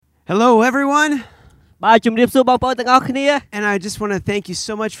Hello, everyone. បាទជំរាបសួរបងប្អូនទាំងអស់គ្នា And I just want to thank you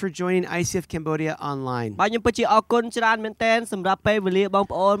so much for joining ICF Cambodia online. បាទខ្ញុំពិតជាអរគុណច្រើនមែនទែនសម្រាប់ពេលវេលាបង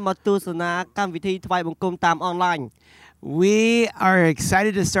ប្អូនមកទស្សនាកម្មវិធីថ្វាយបង្គំតាមអនឡាញ We are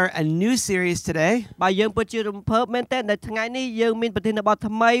excited to start a new series today. បាទយើងពិតជារំភើបមែនទែនដែលថ្ងៃនេះយើងមានប្រធានបទ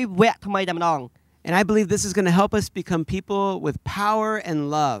ថ្មីវគ្គថ្មីតែម្ដង And I believe this is going to help us become people with power and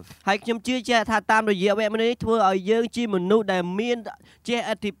love. ហើយខ្ញុំជឿជាក់ថាតាមរយៈវគ្គនេះធ្វើឲ្យយើងជាមនុស្សដែលមានជា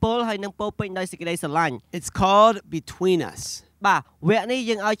ឥទ្ធិពលហើយនឹងពោរពេញដោយសេចក្តីស្រឡាញ់ It's called Between Us. បាទវគ្គនេះ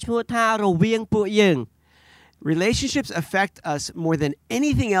យើងឲ្យឈ្មោះថារវាងពួកយើង Relationships affect us more than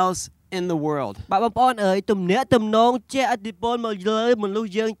anything else in the world. បាទបងប្អូនអើយទំនាក់ទំនងជាឥទ្ធិពលមកលើមនុស្ស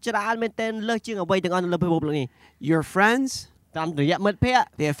យើងច្រើនមែនទែនលើសជាងអ្វីទាំងអស់នៅលើពិភពលោកនេះ Your friends, តាមរយៈមិត្តភ័ក្តិ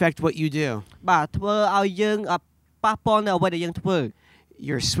they affect what you do. បាទធ្វើឲ្យយើងប៉ះពាល់នៅអ្វីដែលយើងធ្វើ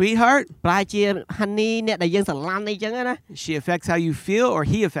Your sweetheart, ប្រហែលជាហានីអ្នកដែលយើងស្រឡាញ់អីចឹងណា she affects how you feel or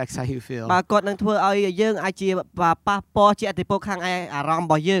he affects how you feel. បាទគាត់នឹងធ្វើឲ្យយើងអាចជាប៉ះពាល់ជាឥទ្ធិពលខាងឯអារម្មណ៍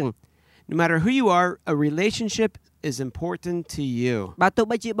របស់យើង No matter who you are, a relationship is important to you. បាទទោះ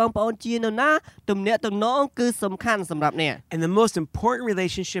បីជាបងប្អូនជានរណាទំនាក់ទំនងគឺសំខាន់សម្រាប់អ្នក And the most important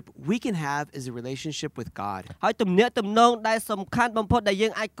relationship we can have is a relationship with God. ហើយទំនាក់ទំនងដែលសំខាន់បំផុតដែលយើ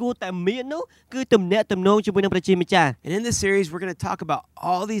ងអាចគួរតែមាននោះគឺទំនាក់ទំនងជាមួយនឹងព្រះជាម្ចាស់ And in this series, we're going to talk about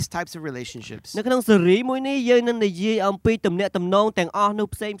all these types of relationships នៅក្នុងស៊េរីមួយនេះយើងនឹងនិយាយអំពីទំនាក់ទំនងទាំងអស់នោះ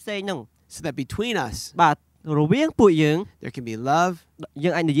ផ្សេងៗហ្នឹង so that between us, បាទរវាងពួកយើង there can be love, យើ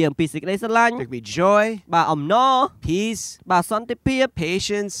ងអាចនិយាយអំពីសេចក្តីស្រឡាញ់ there can be joy, បាទអំណរ peace, បាទសន្តិភាព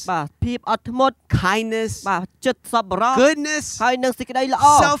patience, បាទភាពអត់ធ្មត់ kindness, បាទចិត្តសប្បុរស goodness, ហើយនឹងសេចក្តីល្អ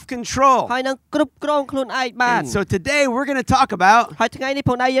self-control. ហើយនឹងគ្រប់គ្រងខ្លួនឯងបាន And so today we're going to talk about ហើយថ្ងៃនេះ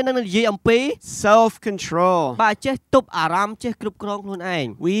ផងដែរយើងនឹងនិយាយអំពី self-control. បាទចេះទប់អារម្មណ៍ចេះគ្រប់គ្រងខ្លួនឯង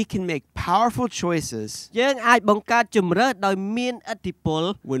We can make powerful choices យើងអាចបង្កើតជំរើសដោយមានឥទ្ធិពល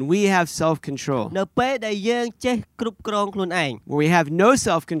when we have self-control. នៅពេលដែលយើងចេះគ្រប់គ្រងខ្លួនឯង When we have no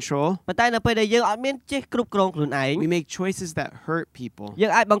self-control, ប៉ុន្តែនៅពេលដែលយើងអត់មានចេះគ្រប់គ្រងខ្លួនឯង we make choices that hurt people យើ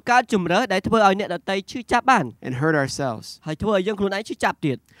ងអាចបង្កើតជំរើសដែលធ្វើឲ្យអ្នកដទៃឈឺចាប់បាន and hurt ourselves. ហើយធ្វើឲ្យយើងខ្លួនឯងឈឺចាប់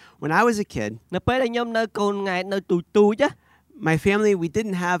ទៀត When I was a kid, នៅពេលដែលខ្ញុំនៅកូនង៉ែតនៅទូចណា my family, we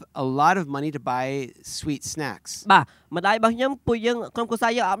didn't have a lot of money to buy sweet snacks. បាទម្ដាយរបស់ខ្ញុំពួកយើងក្រុមគ្រួសា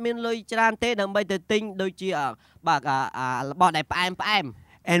រយើងអត់មានលុយច្រើនទេដើម្បីទៅទិញដូចជាបាទរបស់ដែលផ្អែម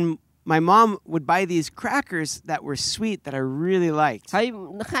And my mom would buy these crackers that were sweet that I really liked. ហើយ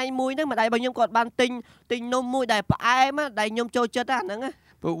ថ្ងៃមួយហ្នឹងម្ដាយរបស់ខ្ញុំគាត់បានទិញនំមួយដែលផ្អែមដែលខ្ញុំចូលចិត្តហ្នឹងណា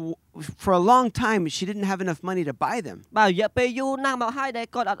But for a long time, she didn't have enough money to buy them. បាទរយៈពេលយូរណាស់មកហើយដែល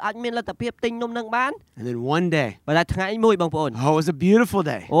គាត់អត់អាចមានលទ្ធភាពទិញនំហ្នឹងបាន And then one day, បាទតែថ្ងៃមួយបងប្អូន oh, it was a beautiful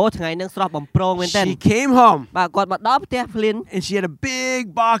day. អូថ្ងៃហ្នឹងស្រស់បំព្រងមែនតើ She came home បាទគាត់មកដល់ផ្ទះភ្លាន and she had a big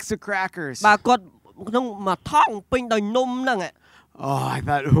box of crackers. បាទគាត់ក្នុងមួយថង់ពេញដោយនំហ្នឹង Oh, I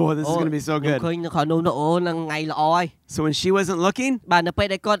thought, oh, this is going to be so ខ្ញុំ good. ឃើញនៅខាងនោះអូហ្នឹងថ្ងៃល្អហើយ So when she wasn't looking, បាទនៅពេល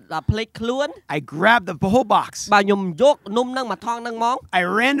ដែលគាត់ភ្លេចខ្លួន I grabbed the whole box. បាទខ្ញុំយកនំហ្នឹងមួយថង់ហ្នឹងមក I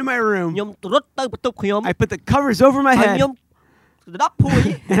ran to my room. ខ្ញុំរត់ទៅបន្ទប់ខ្ញុំ I put the covers over my ហើយ head ខ្ញុំដកភួយ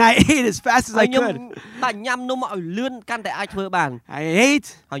and I ate as fast as ហើ I យខ្ញុំ could. បាទញ៉ាំនំឲ្យលឿនកាន់តែអាចធ្វើបាន I ate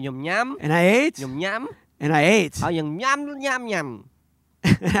ហើយខ្ញុំញ៉ាំ and I ate ខ្ញុំញ៉ាំ and I ate. ហើយខ្ញុំញ៉ាំ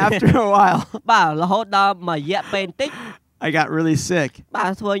And after a while, បាទរហូតដល់មួយរយៈពេលបន្តិច I got really sick. បា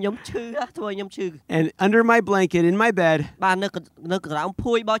ទធ្វើខ្ញុំឈឺធ្វើខ្ញុំឈឺ And under my blanket in my bed, បាទនៅក្រោម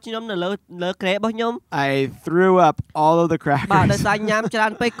ភួយរបស់ខ្ញុំនៅលើក្រែរបស់ខ្ញុំ I threw up all of the បាទដោយ crackers សារញ៉ាំច្រើ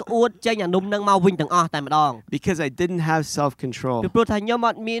នពេកក្អួតចេញអានំហ្នឹងមកវិញទាំងអស់តែម្ដង because I didn't have self-control. ពីព្រោះថាខ្ញុំអ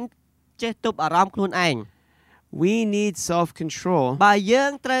ត់មានចេះទប់អារម្មណ៍ខ្លួនឯង We need self-control បាទយើ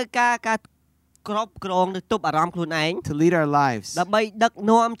ងត្រូវការគ្រប់គ្រងនិងទប់អារម្មណ៍ខ្លួនឯង to lead our lives. ដើម្បីដឹក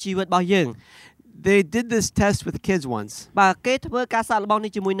នាំជីវិតរបស់យើង They did this test with kids once បាទគេធ្វើការសាកល្បង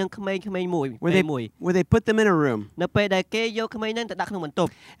នេះជាមួយនឹងក្មេងៗមួយ where they put them in a room នៅពេលដែលគេយកក្មេងហ្នឹងទៅដាក់ក្នុងបន្ទប់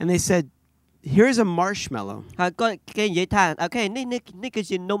and they said, here's a marshmallow. ហើយគាត់គេនិយាយថាអូខេនេះគឺ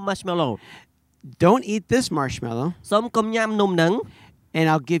ជានំ marshmallow Don't eat this marshmallow សូមកុំញ៉ាំនំហ្នឹង and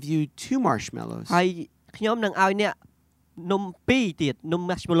I'll give you 2 marshmallows. ហើយខ្ញុំនឹងឲ្យអ្នកនំ2ទៀតនំ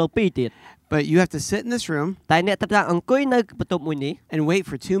marshmallow 2ទៀត But you have to sit in this room តែអ្នកត្រូវតែអង្គុយនៅបន្ទប់មួយនេះ and wait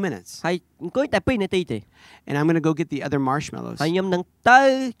for 2 minutes. ហើយអង្គុយតែ2នាទីទេ And I'm going to go get the other marshmallows. ហើយខ្ញុំនឹងទៅ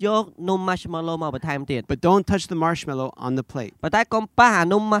យកនំ marshmallow មកបន្ថែមទៀត But don't touch the marshmallow on the plate. ប៉ុន្តែកុំប៉ះអា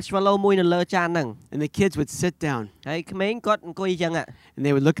នំ marshmallow មួយនៅលើចានហ្នឹង And the kids would sit down ហើយក្មេងគាត់អង្គុយអញ្ចឹង and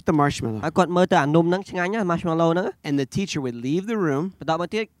they would look at the marshmallow. ហើយគាត់មើលទៅអានំហ្នឹងឆ្ងាញ់ណាស់ marshmallow ហ្នឹង And the teacher would leave the room បន្តមក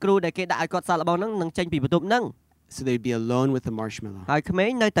ទៀតគ្រូដែលគេដាក់ឲ្យគាត់សាកល្បងហ្នឹងនឹងចេញពីបន្ទប់ហ្នឹង so they'd be alone with the marshmallow. ហើយក្មេ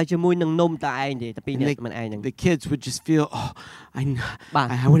ងនៅតែជាមួយនឹងនំតែឯងទេតែពីរនាក់មិនឯងហ្នឹង The kids would just feel, oh, I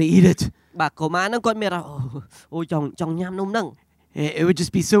want to eat it. បាទកុមារហ្នឹងគាត់មានអូចង់ញ៉ាំនំហ្នឹង It would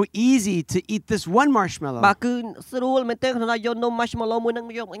just be so easy to eat this one marshmallow បាទគឺស្រួលមែនទែនក្នុងការយកនំ marshmallow មួយនឹង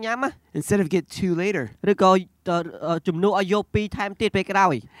យកមកញ៉ាំណា instead of get two later. ឬក៏ជំនួសឲ្យយក2ថែមទៀតពេលក្រោ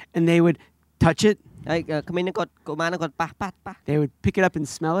យ And they would touch it. ហើយកុមារនឹងគាត់ប៉ះ They would pick it up and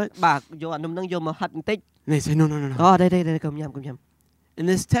smell it. បាទយកអានំនឹងយកមកហិតបន្តិច And they say, no. ដេកកុំញ៉ាំ And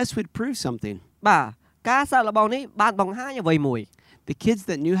this test would prove something. បាទការសាកល្បងនេះបានបង្ហាញអ្វីមួយ The kids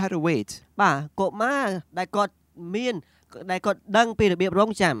that knew how to wait បាទកុមារដែលគាត់ដឹងពីរបៀបរ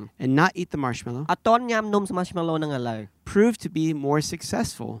ងចាំ and not eat the marshmallow អត់តន់ញ៉ាំនំ marshmallow នឹងឥឡូវ proved to be more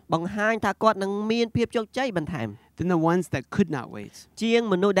successful បង្ហាញថាគាត់នឹងមានភាពជោគជ័យបន្ថែម than the ones that could not wait. ជាង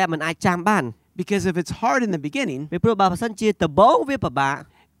មនុស្សដែលមិនអាចចាំបាន Because if it's hard in the beginning, ពីព្រោះបើសិនជាដំបូងវាពិបាក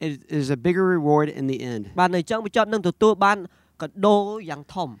there's a bigger reward in the end. បាទនៅចុងបញ្ចប់នឹងទទួលបានកដោយ៉ាង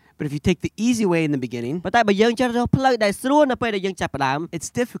ធំ But if you take the easy way in the beginning, ប៉ុន្តែបើយើងចេះរកផ្លូវដែលស្រួលនៅពេលដែលយើងចាប់ផ្ដើម it's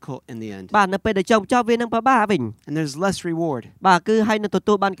difficult in the end. បាទនៅពេលដែលចុងបញ្ចប់វានឹងពិបាកវិញ And there's less reward. បាទគឺឲ្យនឹងទ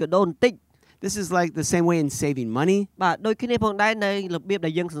ទួលបានកដោបន្តិច This is like the same way in saving money, បាទដូចគ្នាផងដែរនៅរបៀបដែ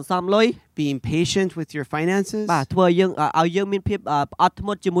លយើងសន្សំលុយ being patient with your finances. បាទធ្វើឲ្យយើងមានភាពអត់ធ្ម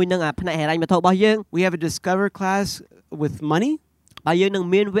ត់ជាមួយនឹងផ្នែកហិរញ្ញវត្ថុរបស់យើង We have a discover class with money. បាទយើងនឹង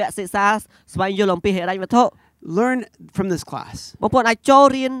មានវគ្គសិក្សាស្វែងយល់អំពីហិរញ្ញវត្ថុ Learn from this class. បងប្អូនអាចចូល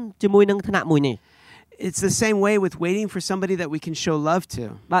រៀនជាមួយនឹងថ្នាក់មួយនេះ It's the same way with waiting for somebody that we can show love to.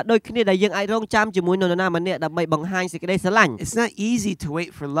 បាទដូចគ្នាដែលយើងអាចរងចាំជាមួយនរណាម្នាក់ដើម្បីបង្ហាញសេចក្តីស្រឡាញ់ It's not easy to wait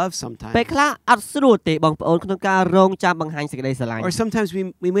for love sometimes. ពេលខ្លះអត់ស្រួលទេបងប្អូនក្នុងការរងចាំបង្ហាញសេចក្តីស្រឡាញ់ Or sometimes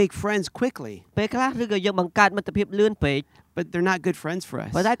we make friends quickly, ពេលខ្លះឬក៏យើងបង្កើតមិត្តភាពលឿនពេក but they're not good friends for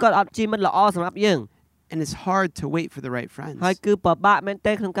ប៉ុន្តែ us. គាត់អត់ជាមិត្តល្អសម្រាប់យើង And it's hard to wait for the right friends. ហើយគឺពិបាកមែន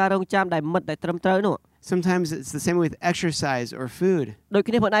ទែនក្នុងការរងចាំដែលមិត្តដែលត្រឹមត្រូវនោះ Sometimes it's the same with exercise or food. ដូច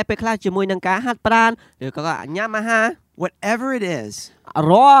គ្នាផងដែរពេលខ្លះជាមួយនឹងការហាត់ប្រាណឬក៏ញ៉ាំអាហារ Whatever it is,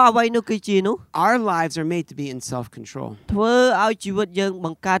 រាល់អ្វីនោះគឺជានោះ our lives are made to be in self-control. ធ្វើឲ្យជីវិតយើងប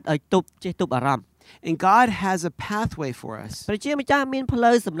ង្កើតឲ្យចេះទប់អារម្មណ៍ And God has a pathway for us ព្រះជាម្ចាស់មានផ្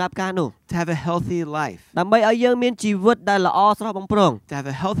លូវសម្រាប់ការនោះ to have a healthy life, ដើម្បីឲ្យយើងមានជីវិតដែលល្អស្រស់បំព្រង to have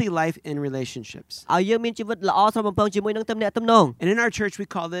a healthy life in relationships. ឲ្យយើងមានជីវិតល្អស្រស់បំព្រងជាមួយនឹងទំនាក់ទំនង And in our church, we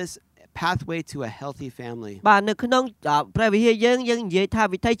call this pathway to a healthy family. បាទនៅក្នុងព្រះវិហារយើងនិយាយថា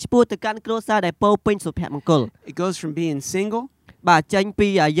វិថីឆ្ពោះទៅកាន់គ្រួសារដែលពោរពេញសុភមង្គល It goes from being single, បាទចេញពី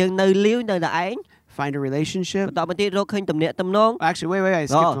យើងនៅលាវនៅតែឯង find a relationship. បន្តមកទៀតរកឃើញទំនាក់ទំនង Actually, wait, I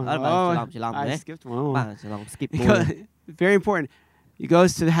skipped one. Chilam, I eh? skipped one. បាទឆ្លង skip មួយ Because, very important. It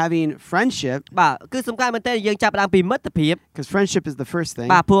goes to having friendship, បាទគឺសំខាន់មែនតើយើងចាប់ផ្ដើមពីមិត្តភាព because friendship is the first thing.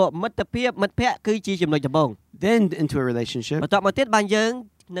 បាទព្រោះមិត្តភាពមិត្តភ័ក្តិគឺជាចំណុចដំបូង Then into a relationship, បន្តមកទៀតបានយើង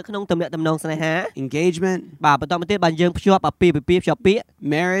នៅក្នុងទំនាក់ទំនងស្នេហា engagement, បាទបន្តមកទៀតបានយើងភ្ជាប់អាពាហ៍ពិពាហ៍ភ្ជាប់ពាក្យ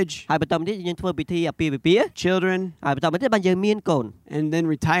marriage, ហើយបន្តមកទៀតយើងធ្វើពិធីអាពាហ៍ពិពាហ៍ children, ហើយបន្តមកទៀតបានយើងមានកូន and then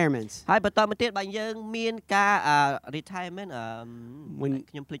retirement. ហើយបន្តមកទៀតបានយើងមានការ retirement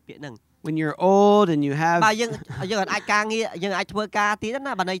ខ្ញុំភ្លេចពាក្យហ្នឹង When you're old and you have បាទយើងអាចការងារយើងអាចធ្វើការទៀត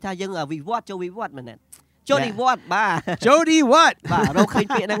ណាបាទន័យថាយើងវិវត្តចូលវិវត្តមែនទេចូលនិវត្តន៍បាទ Jody what? បាទរកឃើញ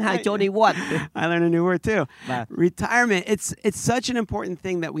ពាក្យហ្នឹងហើយចូលនិវត្តន៍ I learned a new word too. បាទ Retirement. It's such an important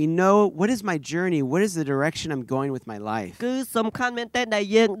thing that we know what is my journey, what is the direction I'm going with my life. គឺសំខាន់មែនទែនដែល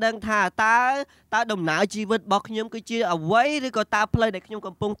យើងដឹងថាតើដំណើរជីវិតរបស់ខ្ញុំគឺជាអ្វីឬក៏តើផ្លូវដែលខ្ញុំ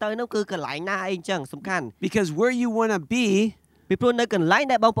កំពុងទៅនោះគឺកន្លែងណាអីចឹងសំខាន់ Because where you want to be ពីព្រោះនៅកន្លែង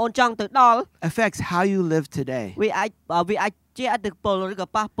ដែលបងប្អូនចង់ទៅដល់ affects how you live today. វាអាចជាឥទ្ធិពលឬក៏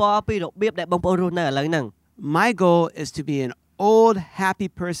ប៉ះពាល់ពីរបៀបដែលបងប្អូនរស់នៅឥឡូវហ្នឹង My goal is to be an old, happy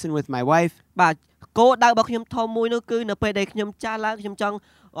person with my wife. បាទគោលដៅរបស់ខ្ញុំធំមួយនោះគឺនៅពេលដែលខ្ញុំចាស់ឡើងខ្ញុំចង់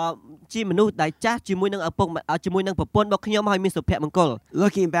ជាមនុស្សដែលចាស់ជាមួយនឹងឪពុកជាមួយនឹងប្រពន្ធរបស់ខ្ញុំឲ្យមានសុភមង្គល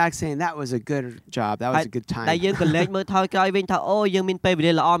Looking back saying that was a good job. That was a good ដែល time. យើងក៏លេចមើលថយក្រោយវិញថាអូយើងមានពេលវេ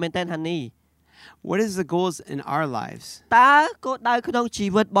លាល្អមែនតើហានី What is the goals in our lives តើគោលដៅក្នុងជី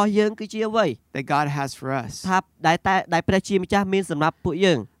វិតរបស់យើងគឺជាអ្វី that God has for us? ថាដែលព្រះជាម្ចាស់មានសម្រាប់ពួក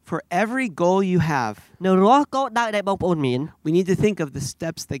យើង For every goal you have, នៅរាល់គោលដៅដែលបងប្អូនមាន we need to think of the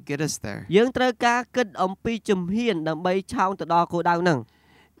steps that get us there. យើងត្រូវការគិតអំពីជំហានដើម្បីឆោងទៅដល់គោលដៅហ្នឹង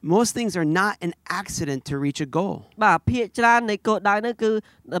Most things are not an accident to reach a goal. បាទភាគច្រើននៃគោលដៅហ្នឹងគឺ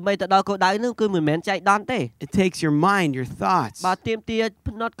ដើម្បីទៅដល់គោលដៅហ្នឹងគឺមិនមែនចៃដន្យទេ It takes your mind, your thoughts បាទទាមទារ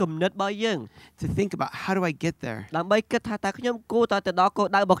ផ្នត់គំនិតរបស់យើង to think about how do I get there? ដើម្បីគិតថាតើខ្ញុំគួរទៅដល់គោល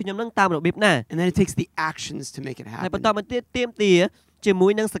ដៅរបស់ខ្ញុំហ្នឹងតាមរបៀបណា And then it takes the actions to make it ហើយបន្ត happen. មកទៀតទាមទារជាមួ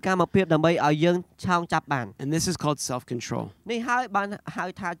យនឹងសកម្មភាពដើម្បីឲ្យយើងឆោងចាប់បាន And this is called self-control. នេះហើយបានហៅ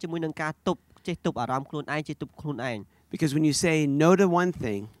ថាជាមួយនឹងការទប់ចេះទប់អារម្មណ៍ខ្លួនឯងចេះទប់ខ្លួនឯង Because when you say no to one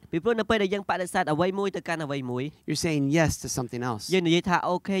thing, ពីព្រោះនៅពេលដែលយើងបដិសេធអ្វីមួយទៅកាន់អ្វីមួយ you're saying yes to something else. យើងនិយាយថា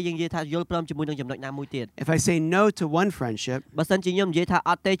អូខេយើងនិយាយថាយល់ព្រមជាមួយនឹងចំណុចណាមួយទៀត If I say no to one friendship, បើសិនជាខ្ញុំនិយាយថា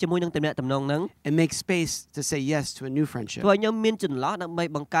អត់ទេជាមួយនឹងទំនាក់ទំនងហ្នឹង it makes space to say yes to a new friendship. ធ្វើឲ្យខ្ញុំមានចន្លោះដើម្បី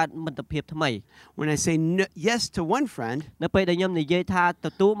បង្កើតមិត្តភាពថ្មី When I say yes to one friend, នៅពេលដែលខ្ញុំនិយាយថាទ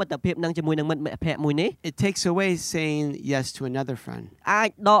ទួលមិត្តភាពនឹងជាមួយនឹងមិត្តភក្តិមួយនេះ it takes away saying yes to another friend. អាច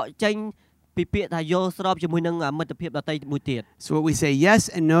ដកចេញពីពាក្យថាយល់ស្របជាមួយនឹងមិត្តភាពដទៃមួយទៀត So what we say yes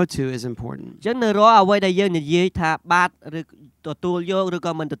and no to is important. អញ្ចឹងនៅរាល់អ្វីដែលយើងនិយាយថាបាទឬទទួលយកឬ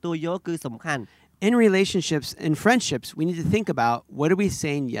ក៏មិនទទួលយកគឺសំខាន់ In relationships and friendships, we need to think about what are we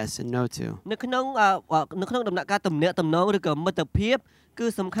saying yes and no to. នៅក្នុងដំណាក់កាលទំនាក់ទំនងឬក៏មិត្តភាពគឺ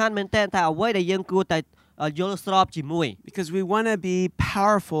សំខាន់មែនទែនថាអ្វីដែលយើងគួរតែយល់ស្របជាមួយ Because we want to be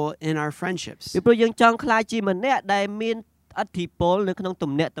powerful in our friendships. ពីព្រោះយើងចង់ក្លាយជាម្នាក់ដែលមានឥទ្ធិពលនៅក្នុង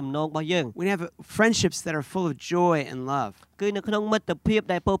ទំនាក់ទំនងរបស់យើង We have friendships that are full of joy and love. គឺនៅក្នុងមិត្តភាព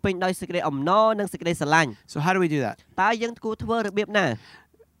ដែលពោរពេញដោយសេចក្តីអំណរនិងសេចក្តីស្រឡាញ់ So how do we do that? តើយើងគួរធ្វើរបៀបណា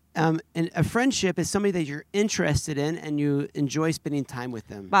And a friendship is somebody that you're interested in and you enjoy spending time with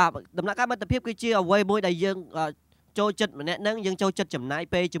them. បាទដំណាក់កាលមិត្តភាពគឺជាអ្វីមួយដែលយើងចូលចិត្តម្នាក់ហ្នឹងយើងចូលចិត្តចំណាយ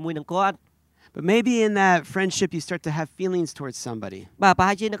ពេលជាមួយនឹងគាត់ But maybe in that friendship you start to have feelings towards somebody. បាទប្រ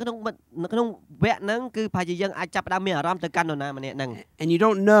ហែលជានៅក្នុងវគ្គហ្នឹងគឺប្រហែលជាយើងអាចចាប់ផ្ដើមមានអារម្មណ៍ទៅកាន់នរណាម្នាក់ហ្នឹង And you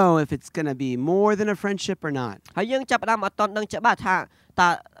don't know if it's going to be more than a friendship or not. ហើយយើងចាប់ផ្ដើមអត់ទាន់ដឹងច្បាស់ថាតើ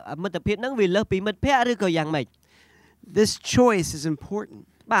មិត្តភាពហ្នឹងវាលើសពីមិត្តភក្តិឬក៏យ៉ាងម៉េច This choice is important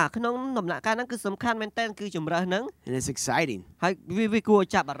បាទក្នុងដំណាក់កាលហ្នឹងគឺសំខាន់មែនតើគឺជំរើសហ្នឹង and it's exciting. ហើយវាគួរឲ្យ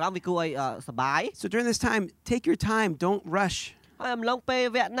ចាប់អារម្មណ៍វាគួរឲ្យសប្បាយ So during this time, take your time, don't rush. ហើយអំឡុងពេល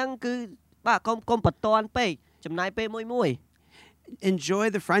វគ្គហ្នឹងគឺបាទកុំបន្ទាន់ពេកចំណាយពេលមួយ Enjoy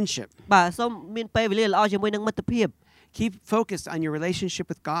the friendship. បាទសូមមានពេលវេលាល្អជាមួយនឹងមិត្តភាព Keep focused on your relationship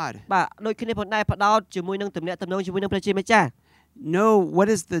with God. បាទដូចគ្នាផងដែរផ្ដោតជាមួយនឹងទំនាក់ទំនងជាមួយនឹងព្រះជាម្ចាស់ Know what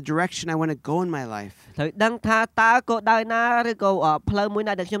is the direction I want to go in my life. ត្រូវដឹងថាតើគោលដៅណាឬក៏ផ្លូវមួយ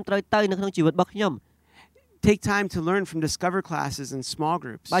ណាដែលខ្ញុំត្រូវទៅនៅក្នុងជីវិតរបស់ខ្ញុំ Take time to learn from Discover classes and small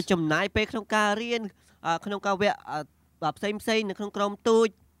groups. បាទចំណាយពេលក្នុងការរៀនក្នុងការវគ្គផ្សេងនៅក្នុងក្រុមទូច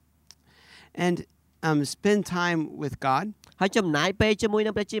And spend time with God. ហើយចំណាយពេលជាមួយ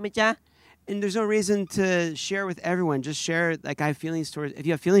នឹងព្រះជាម្ចាស់ And there's no reason to share with everyone. Just share like I have feelings towards. If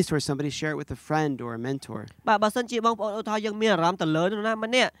you have feelings towards somebody, share it with a friend or a mentor. បាទបើសិនជាបងប្អូនឧទាហរណ៍យើងមានអារម្មណ៍ទៅលើនរណា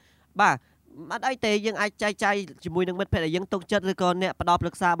ម្នាក់បាទអត់អីទេយើងអាចចែកចាយជាមួយនឹងមិត្តភក្តិដែលយើងទុកចិត្តឬក៏អ្នកផ្ដល់ប្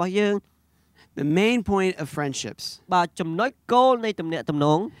រឹក្សារបស់យើង The main point of friendships បាទចំណុចគោលនៃទំនាក់ទំន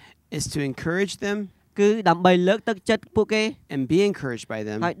ង is to encourage them គឺដើម្បីលើកទឹកចិត្តពួកគេ and be encouraged by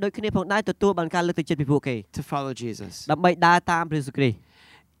them ហើយដូចគ្នាផងដែរទទួលបានការលើកទឹកចិត្តពីពួកគេ to follow Jesus. ដើម្បីដើរតាមព្រះយេស៊ូវគ្រីស្ទ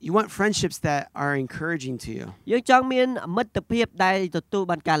You want friendships that are encouraging to you. យើងចង់មានមិត្តភាពដែលទទួល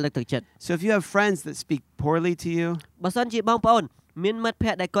បានការលើកទឹកចិត្ត So if you have friends that speak poorly to you, បើសិនជាបងប្អូនមានមិត្តភ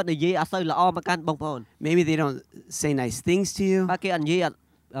ក្តិដែលគាត់និយាយអត់សូវល្អមកកាន់បងប្អូន maybe they don't say nice things to you. បាទគេអត់និយាយ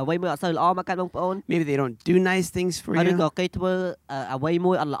អ្វីមួយអត់សូវល្អមកកាន់បងប្អូន Maybe they don't do nice things for ហើយឬ you. ក៏គេធ្វើអ្វី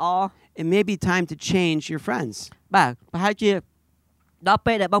មួយអត់ល្អ It may be time to change your friends. បាទប្រហែលជាដល់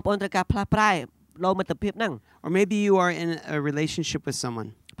ពេលដែលបងប្អូនត្រូវការផ្លាស់ប្រែលោមិត្តភាពហ្នឹង Or maybe you are in a relationship with someone.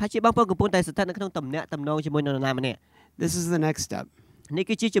 ប្រហែលជាបងប្អូនកំពុងតែស្ថិតនៅក្នុងទំនាក់ទំនងជាមួយនរណាម្នាក់ This is the next step នេះ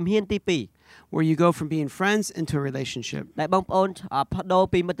គឺជាជំហានទី2 where you go from being friends into a relationship. ដែលបងប្អូនផ្ដោត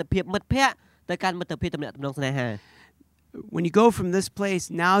ពីមិត្តភាពមិត្តភក្តិទៅកាន់មិត្តភាពទំនាក់ទំនងស្នេហា When you go from this place,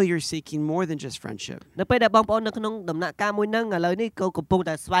 now you're seeking more than just friendship. នៅពេលដែលបងប្អូននៅក្នុងដំណាក់កាលមួយហ្នឹងឥឡូវនេះក៏កំពុង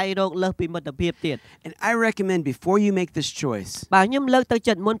តែស្វែងរកលើសពីមិត្តភាពទៀត And I recommend before you make this choice, បាទខ្ញុំលើកទឹក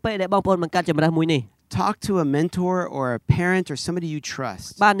ចិត្តមុនពេលដែលបងប្អូនបង្កើតជំរើសមួយនេះ talk to a mentor or a parent or somebody you trust.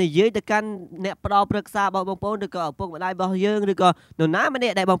 បាទនិយាយទៅកាន់អ្នកផ្ដល់ប្រឹក្សារបស់បងប្អូនឬក៏ឪពុកម្ដាយរបស់យើងឬក៏នរណាម្នា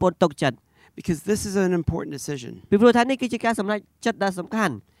ក់ដែលបងប្អូនទុកចិត្ត Because this is an important decision. ពីព្រោះថានេះគឺជាការសម្រេចចិត្តដ៏សំខា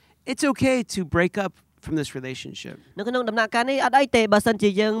ន់ It's okay to break up from this relationship. នៅក្នុងដំណាក់កាលនេះអត់អីទេបើសិនជា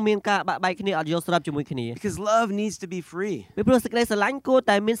យើងមានការបាក់បែកគ្នាអត់យល់ស្របជាមួយគ្នា Because love needs to be free. ពីព្រោះសេចក្តីស្រឡាញ់គួរ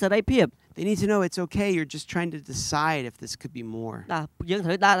តែមានសេរីភាព They need to know it's okay. You're just trying to decide if this could be more. បាទយើងត្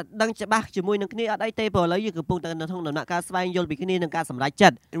រូវដឹងច្បាស់ជាមួយនឹងគ្នាអត់អីទេព្រោះឥឡូវយើងកំពុងតែនៅក្នុងដំណាក់កាលស្វែងយល់ពីគ្នានិងការសម្រេចចិ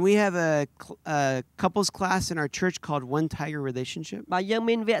ត្ត And we have a couples class in our church called One Tiger Relationship. បាទយើង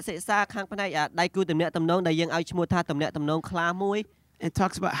មានវគ្គសិក្សាខាងផ្នែកដៃគូទំនាក់ទំនងដែលយើងឲ្យឈ្មោះថាទំនាក់ទំនងខ្លាមួយ It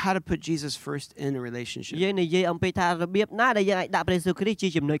talks about how to put Jesus first in a relationship. យើងនិយាយអំពីថារបៀបណាដែលយើងអាចដាក់ព្រះយេស៊ូវគ្រីស្ទជា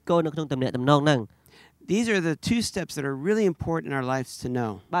ចំណុចគោលនៅក្នុងទំនាក់ទំនងហ្នឹង These are the two steps that are really important in our lives to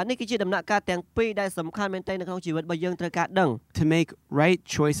know. បាទនេះគឺជាដំណាក់កាលទាំងពីរដែលសំខាន់មែនទែននៅក្នុងជីវិតរបស់យើងត្រូវការដឹង To make right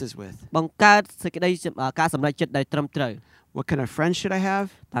choices with. បង្កើតសេចក្តីការសម្រេចចិត្តដែលត្រឹមត្រូវ What kind of friends should I have?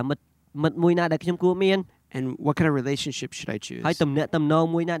 តើមិត្តមួយណាដែលខ្ញុំគួរមាន And what kind of relationship should I choose? ហើយទំនាក់ទំនង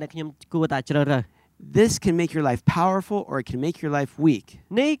មួយណាដែលខ្ញុំគួរតែជ្រើសរើស This can make your life powerful or it can make your life weak.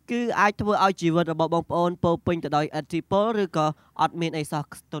 នេះគឺអាចធ្វើឲ្យជីវិតរបស់បងប្អូនពោរពេញទៅដោយឥទ្ធិពលឬក៏អត់មានអីសោះ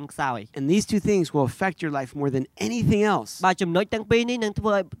ទន់ខ្សោយ And these two things will affect your life more than anything else. បាទចំណុចទាំងពីរនេះនឹងធ្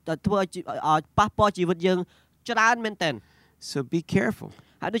វើឲ្យប៉ះពាល់ជីវិតយើងច្រើនមែនទែន So be careful.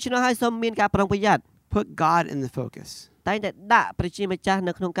 ហើយដូច្នោះហើយសូមមានការប្រុងប្រយ័ត្ន Put God in the focus តែតែដាក់ព្រះជាម្ចាស់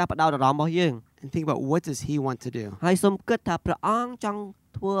នៅក្នុងការផ្ដោតអារម្មណ៍របស់យើង and think about what does he want to do. ហើយសូមគិតថាព្រះអង្គចង់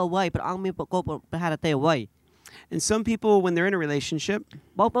ធ្វើអ្វីព្រះអង្គមានប្រកបប្រហារតែអ្វី And some people when they're in a relationship,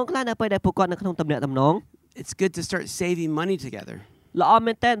 បងប្អូនខ្លះនៅពេលដែលពួកគាត់នៅក្នុងទំនាក់ទំនង it's good to start saving money together. ល្អ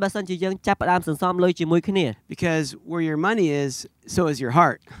មែនតើបើសិនជាយើងចាប់ផ្ដើមសន្សំលុយជាមួយគ្នា Because where your money is, so is your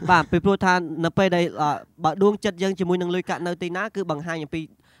heart. បាទពីព្រោះថានៅពេលដែលបើដួងចិត្តយើងជាមួយនឹងលុយកាក់នៅទីណាគឺបង្ហាញ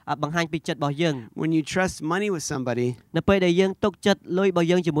ពីចិត្តរបស់យើង When you trust money with somebody, នៅពេលដែលយើងទុកចិត្តលុយរបស់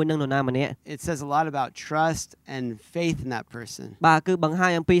យើងជាមួយនឹងនរណាម្នាក់ it says a lot about trust and faith in that person. បាទគឺបង្ហា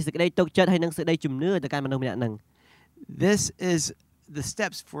ញអំពីសេចក្តីទុកចិត្តហើយនិងសេចក្តីជំនឿទៅកាន់មនុស្សម្នាក់ហ្នឹង This is the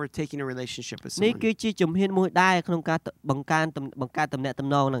steps for taking a relationship with នេះ someone. គឺជាជំហានមួយដែរក្នុងការបង្កើតទំនាក់ទំ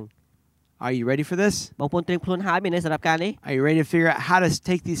នងហ្នឹង Are you ready for this? បងប្អូនត្រៀមខ្លួនហើយមានន័យសម្រាប់ការនេះ Are you ready to figure out how to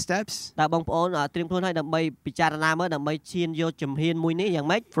take these steps តើបងប្អូនត្រៀមខ្លួនហើយដើម្បីពិចារណាមើលដើម្បីឈានយកជំហានមួយនេះយ៉ាង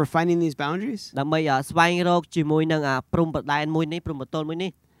ម៉េច for finding these boundaries? ដើម្បីស្វែងរកជាមួយនឹងព្រំប្រដែនមួយនេះព្រំបន្ទល់មួយ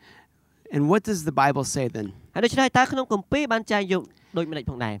នេះ And what does the Bible say then? ហើយដូច្នេះតើក្នុងគម្ពីរបានចែងយកដូចម្តេច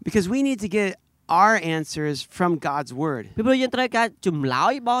ផងដែរ Because we need to get our answers from God's word. ពីព្រោះយើងត្រូវការចម្លើ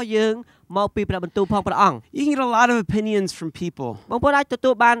យរបស់យើងមកពីព្រះបន្ទូលផងព្រះអង្គ You can get a lot of opinions from people. បងប្អូនអាចទទួ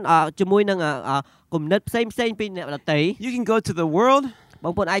លបានជាមួយនឹងគំនិតផ្សេងពីអ្នកដទៃ You can go to the world. ប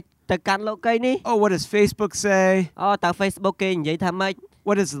ងប្អូនអាចទៅកាន់លោកីនេះ Oh, what does Facebook say? តើ Facebook គេនិយាយថាម៉េច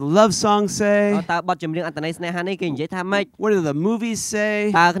What does the love song say? តើបទចម្រៀងអត្ថន័យស្នេហានេះគេនិយាយថាម៉េច What do the movies say?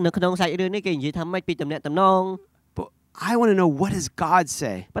 តើនៅក្នុងសាច់រឿងនេះគេនិយាយថាម៉េចពីទំនាក់ទំនង But I want to know, what does God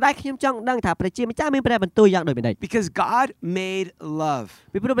say? ប៉ុន្តែខ្ញុំចង់ដឹងថាព្រះជាម្ចាស់មានព្រះបន្ទូលយ៉ាងដូចម្តេច Because God made love.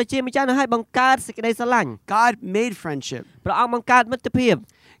 ពីព្រោះព្រះជាម្ចាស់នៅឲ្យបង្កើតសេចក្តីស្រឡាញ់ God made friendship. ព្រះអង្គបង្កើតមិត្តភាព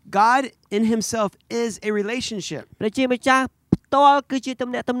God in himself is a relationship. ព្រះជាម្ចាស់ផ្ទាល់គឺជាទំ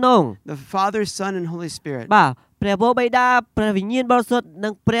នាក់ទំនង The Father, Son, and Holy Spirit. បាទព្រះវរបិតាព្រះវិញ្ញាណបរិសុទ្ធនិ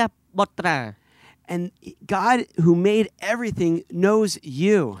ងព្រះបុត្រា And God who made everything knows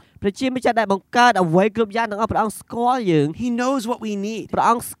you. ព្រះជាម្ចាស់ដែលបង្កើតអ្វីគ្រប់យ៉ាងទាំងអស់ព្រះអង្គស្គាល់យើង He knows what we need. ព្រះ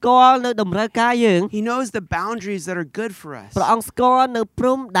អង្គស្គាល់នៅតម្រូវការយើង He knows the boundaries that are good for us. ព្រះអង្គស្គាល់នៅព្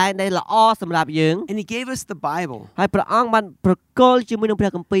រំដែនដែលល្អសម្រាប់យើង And he gave us the Bible ហើយព្រះអង្គបានប្រគល់ជាមួយនឹងព្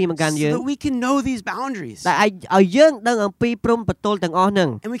រះគម្ពីរមកកាន់យើង so that we can know these boundaries. ដែលឲ្យយើងដឹងអំពីព្រំបន្ទល់ទាំងអស់ហ្នឹង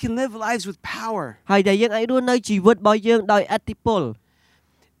And we can live lives with power. ហើយដែលយើងអាចរស់នៅជីវិតរបស់យើងដោយឥទ្ធិពល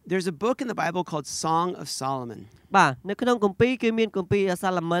There's a book in the Bible called Song of Solomon. បាទនៅក្នុងគម្ពីរគឺមានគម្ពីរសា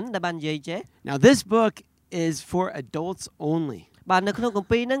ឡូមនដែលបាននិយាយចេះ Now this book is for adults only. បាទនៅក្នុងគម្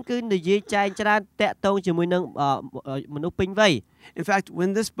ពីរហ្នឹងគឺនិយាយចែងច្រើនតាក់ទងជាមួយនឹងមនុស្សពេញវ័យ In fact, when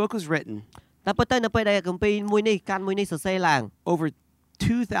this book was written, តែប៉ុន្តែនៅពេលដែលគម្ពីរមួយនេះកាន់មួយនេះសរសេរឡើង over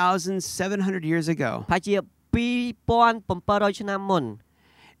 2,700 years ago, ប្រហែលជា2700ឆ្នាំមុន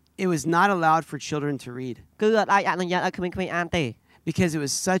it was not allowed for children to read គឺអត់អាចអនុញ្ញាតឲ្យក្មេងៗអានទេ because it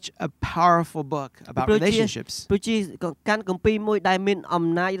was such a powerful book about relationships. ព្រោះជាកាន់គម្ពីរមួយដែលមានអំ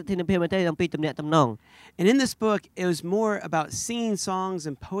ណាចឬធានភាពមែនទេអំពីទំនាក់ទំនង And in this book, it was more about singing songs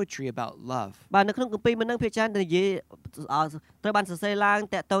and poetry about love. បាទនៅក្នុងគម្ពីរមួយហ្នឹងភាគច្រើននិយាយត្រូវបានសរសេរឡើង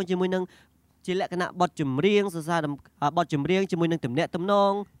តាក់ទងជាមួយនឹងជាលក្ខណៈបទចម្រៀងសរសើរបទចម្រៀងជាមួយនឹងទំនាក់ទំន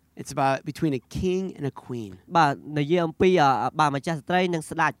ង It's about between a king and a queen. បាទនិយាយអំពីបាទម្ចាស់ស្ត្រីនិង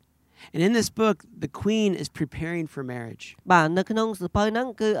ស្ដេច And in this book, the queen is preparing for marriage. បាទនៅក្នុងសៀវភៅហ្នឹង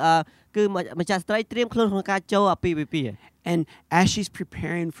គឺម្ចាស់ស្ត្រីត្រៀមខ្លួនក្នុងការចូលអាពាហ៍ពិពាហ៍ And as she's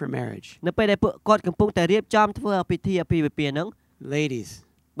preparing for marriage, នៅពេលដែលពួកគាត់កំពុងតែរៀបចំធ្វើពិធីអាពាហ៍ពិពាហ៍ហ្នឹង ladies,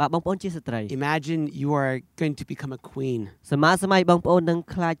 បាទបងប្អូនជាស្ត្រី imagine you are going to become a queen. សម័យបងប្អូននឹង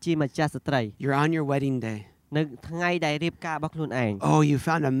ក្លាយជាម្ចាស់ស្ត្រី You're on your wedding day. នៅថ្ងៃដែលរៀបការរបស់ខ្លួនឯង Oh, you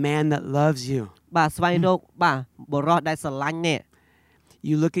found a man that loves you. បាទស្វែងរកបាទបុរសដែលស្រឡាញ់អ្នក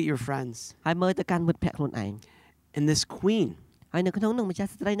You look at your friends. ហើយមើលទៅកាន់មិត្តភក្តិខ្លួនឯង And this queen, ហើយនៅក្នុងនោះម្ចាស់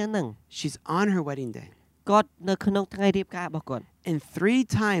ស្ត្រីហ្នឹង she's on her wedding day. គាត់នៅក្នុងថ្ងៃរៀបការរបស់គាត់ And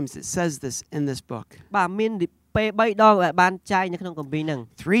 3 times it says this in this book. បាទមានពេល3ដងដែលបានចែងនៅក្នុងគម្ពីរហ្នឹង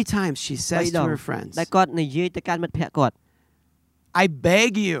 3 times she says to her friends, ដែលគាត់និយាយទៅកាន់មិត្តភក្តិគាត់ I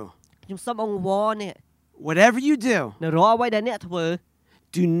beg you, ខ្ញុំសូមអង្វរអ្នក whatever you do, នៅរាល់អ្វីដែលអ្នកធ្វើ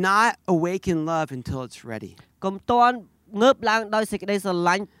do not awaken love until it's ready. កុំតន់ងើបឡើងដោយសេចក្តីស្រ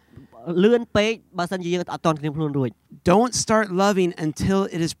ឡាញ់លឿនពេកបើសិនជាយើងអត់តន់គ្នាខ្លួនរួច Don't start loving until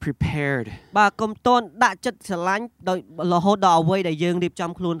it is prepared. បាទកុំតន់ដាក់ចិត្តស្រឡាញ់ដោយរហូតដល់អ្វីដែលយើងរៀប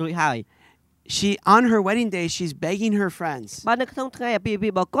ចំខ្លួនរួចហើយ she on her wedding day, she's begging her friends បាទនៅក្នុងថ្ងៃអាពាហ៍ពិពា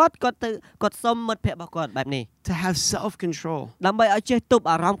ហ៍របស់គាត់សុំមិត្តភក្តិរបស់គាត់បែបនេះ to have self-control. ដើម្បីឲ្យចេះទប់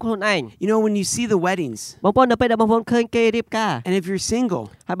អារម្មណ៍ខ្លួនឯង You know, when you see the weddings, បងប្អូននៅពេលដែលបងប្អូនឃើញគេរៀបការ and if you're single,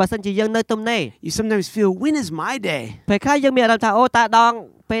 ហើយបើសិនជាយើងនៅទំនេរ you sometimes feel, when is my day? ពេលខ្លះយើងមានអារម្មណ៍ថាអូតើដង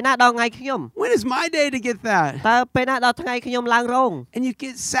ពេលណាដល់ថ្ងៃខ្ញុំ When is my day to get that? តើពេលណាដល់ថ្ងៃខ្ញុំឡើងរោង And you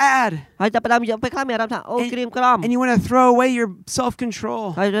get sad, ហើយតែផ្ដើមយើងពេលខ្លះមានអារម្មណ៍ថាអូក្រៀមក្រំ and you want to throw away your self-control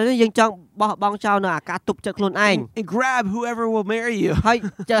ហើយយើងចង់បោះបង់ចោលនៅអាការទប់ចិត្តខ្លួនឯង and grab whoever will marry you. ហើយ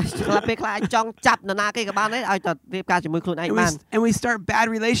ខ្លះពេលខ្លះអាចចង់ចាប់នរណាគេក៏បានដែរឲ្យតែរៀបការជាមួយខ្លួនឯង And បាន and we start bad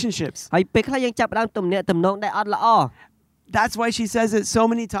relationships. ហើយពេលខ្លះយើងចាប់ផ្ដើមទំនាក់ទំនងដែលអត់ល្អ That's why she says it so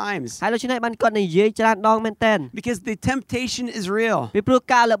many times. ហើយដូច្នេះបានគាត់និយាយច្រើនដងមែនទែន Because the temptation is real, ពីព្រោះ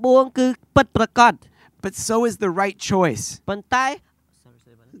ការលបួងគឺពិតប្រាកដ but so is the right choice. ប៉ុន្តែ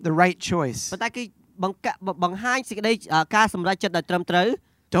The right choice. ប៉ុន្តែគឺបង្ហាញសេចក្តីការសម្រេចចិត្តដែលត្រឹមត្រូវ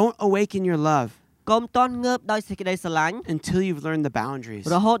Don't awaken your love កុំតន់ងើបដោយសេចក្តីស្រឡាញ់ until you've learned the boundaries,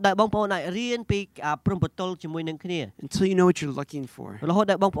 រហូតដល់បងប្អូនអាចរៀនពីព្រំប្រទល់ជាមួយនឹងគ្នា until you know what you're looking for, រហូត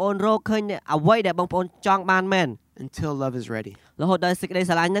ដល់បងប្អូនរកឃើញអ្វីដែលបងប្អូនចង់បានមែន until love is ready. រហូតដល់សេចក្តី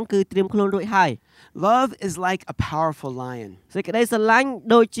ស្រឡាញ់ហ្នឹងគឺត្រៀមខ្លួនរួចហើយ Love is like a powerful lion. សេចក្តីស្រឡាញ់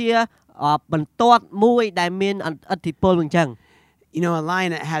ដូចជាបន្ទាត់មួយដែលមានឥទ្ធិពលអញ្ចឹង You know, a lion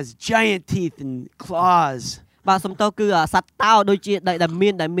that has giant teeth and claws. បាទសំតោគឺសត្វតោដូចជាដែលមា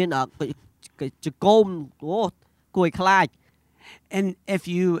នចង្កូមអូគួរឲ្យខ្លាច And if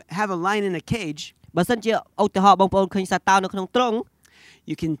you have a lion in a cage, បើសិនជាឧទាហរណ៍បងប្អូនឃើញសត្វតោនៅក្នុងទ្រុង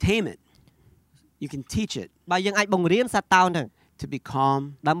you can tame it. You can teach it បាទយើងអាចបង្រៀនសត្វតោហ្នឹង to be calm,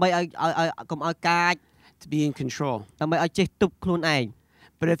 ដើម្បីឲ្យកុំឲ្យកាច to be in control. ដើម្បីឲ្យចេះទប់ខ្លួនឯង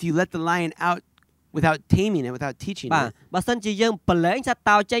But if you let the lion out without taming it, without teaching បាទ it, បើសិនជាយើងប្រឡែងសត្វ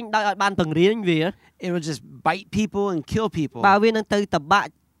តោចេញដោយឲ្យបានបង្រៀនវា it will just bite people and kill people. បាទវានឹងទៅតបាក់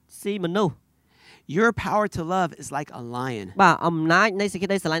ស៊ីមនុស្ស Your power to love is like a lion. បាទអំណាចនៃសេចក្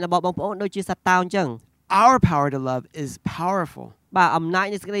តីស្រឡាញ់របស់បងប្អូនដូចជាសត្វតោអញ្ចឹង Our power to love is powerful. បាទអំណាច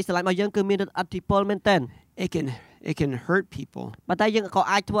នៃសេចក្តីស្រឡាញ់របស់យើងគឺមានឥទ្ធិពលមែនទែន It can hurt people ប៉ុន្តែយើងក៏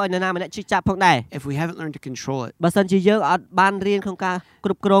អាចធ្វើឲ្យនរណាម្នាក់ឈឺចាប់ផងដែរ if we haven't learned to control it. បើសិនជាយើងអត់បានរៀនក្នុងការគ្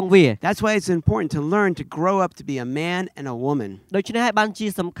រប់គ្រងវា That's why it's important to learn to grow up to be a man and a woman ដូច្នេះហើយបានជា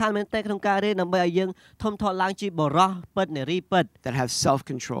សំខាន់មែនទែនក្នុងការរៀនដើម្បីឲ្យយើងធំធាត់ឡើងជាបុរសពិតនារីពិត that have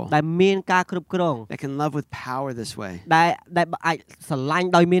self-control, ដែលមានការគ្រប់គ្រង that can love with power this way. ដែលអាចស្រឡាញ់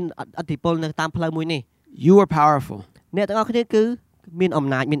ដោយមានឥទ្ធិពលនៅតាមផ្លូវមួយនេះ You are powerful. អ្នកទាំងអស់គ្នាគឺមានអំ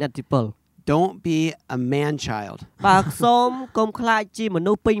ណាចមានឥទ្ធិពល Don't be a man child. បាទសូមកុំខ្លាចជាម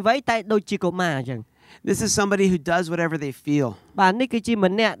នុស្សពេញវ័យតែដូចជាកុមារអញ្ចឹង This is somebody who does whatever they feel, បាទនេះគឺជា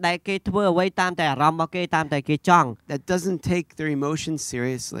ម្នាក់ដែលគេធ្វើអ្វីតាមតែអារម្មណ៍របស់គេតាមតែគេចង់ that doesn't take their emotions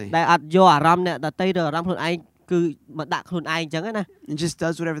seriously, ដែលអត់យកអារម្មណ៍អ្នកដទៃឬអារម្មណ៍ខ្លួនឯងគឺមកដាក់ខ្លួនឯងអញ្ចឹងណា and just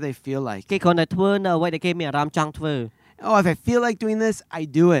does whatever they feel like. គេគ្រាន់តែធ្វើនៅអ្វីដែលគេមានអារម្មណ៍ចង់ធ្វើ Oh, if I feel like doing this, I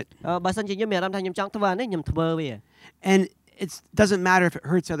do it. បើសិនជាខ្ញុំមានអារម្មណ៍ថាខ្ញុំចង់ធ្វើអានេះខ្ញុំធ្វើវា And it doesn't matter if it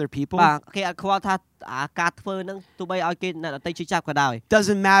hurts other people. បាទគេអត់ខ្វល់ថាការធ្វើហ្នឹងទោះបីឲ្យគេអ្នកដទៃឈឺចាប់ក៏ដោយ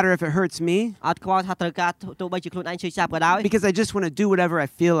Doesn't matter if it hurts me, អត់ខ្វល់ថាត្រូវការទោះបីជាខ្លួនឯងឈឺចាប់ក៏ដោយ because I just want to do whatever I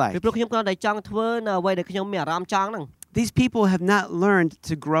feel ពី like. ព្រោះខ្ញុំគ្រាន់តែចង់ធ្វើនៅអ្វីដែលខ្ញុំមានអារម្មណ៍ចង់ហ្នឹង These people have not learned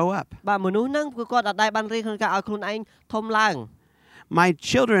to grow up. បាទមនុស្សហ្នឹងគឺគាត់អត់ដែលបានរៀនក្នុងការឲ្យខ្លួនឯងធំឡើង My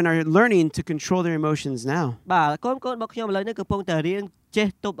children are learning to control their emotions now. បាទកូនរបស់ខ្ញុំឥឡូវនេះកំពុងតែរៀនចេះ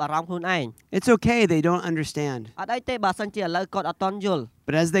ទប់អារម្មណ៍ខ្លួនឯង It's okay, they don't understand. អត់អីទេបើសិនជាឥឡូវគាត់អត់តន់យល់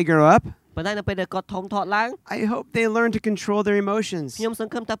But as they grow up, ប៉ុន្តែនៅពេលដែលគាត់ធំធាត់ឡើង I hope they learn to control their emotions, ខ្ញុំស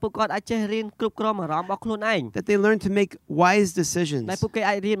ង្ឃឹមថាពួកគាត់អាចចេះរៀនគ្រប់គ្រងអារម្មណ៍របស់ខ្លួនឯង that they learn to make wise ដែល decisions. ពួកគេ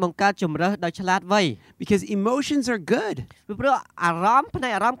អាចរៀនបង្កើតជំរើសដោយឆ្លាតវៃ Because emotions are good, ពីព្រោះអារម្មណ៍ផ្នែ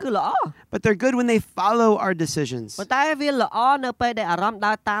កអារម្មណ៍គឺល្អ but they're good when they follow our decisions. ប៉ុន្តែវាល្អនៅពេលដែលអារម្មណ៍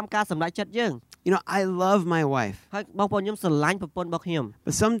ដើរតាមការសម្រេចចិត្តយើង You know, I love my wife, ហើយបងប្អូនខ្ញុំស្រឡាញ់ប្រពន្ធរបស់ខ្ញុំ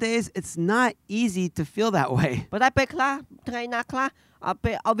but some days it's not easy to feel that way. ប៉ុន្តែពេលខ្លះថ្ងៃណាខ្លះ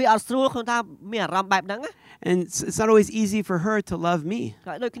ពេលវាអត់ស្រួលក្នុងថាមានអារម្មណ៍បែបហ្នឹង And it's not always easy for her to love me.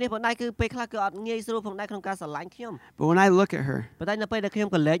 ក៏ដូចគ្នាផងដែរគឺពេលខ្លះគឺអត់ងាយស្រួលផងដែរក្នុងការស្រឡាញ់ខ្ញុំ But when I look at her, ប៉ុន្តែនៅពេលដែលខ្ញុំ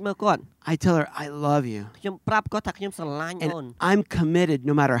ក៏លេចមើលគាត់ I tell her, I love you. ខ្ញុំប្រាប់គាត់ថាខ្ញុំស្រឡាញ់អូន And I'm committed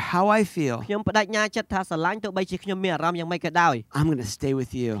no matter how I feel. ខ្ញុំបដិញ្ញាចិត្តថាស្រឡាញ់ទោះបីជាខ្ញុំមានអារម្មណ៍យ៉ាងម៉េចក៏ដោយ I'm going to stay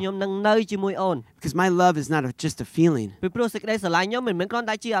with you. ខ្ញុំនឹងនៅជាមួយអូន Because my love is not just a feeling. ពីព្រោះសេចក្តីស្រឡាញ់ខ្ញុំមិនមែនគ្រាន់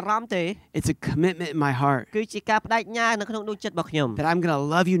តែជាអារម្មណ៍ទេ It's a commitment in my heart គឺជាការបដិញ្ញានៅក្នុងដួងចិត្តរបស់ខ្ញុំ that I'm going to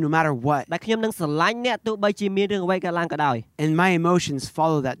love you no matter what. ដែលខ្ញុំនឹងស្រឡាញ់អ្នកទោះបីជាមានរឿងអ្វីកើតឡើងក៏ដោយ And my emotions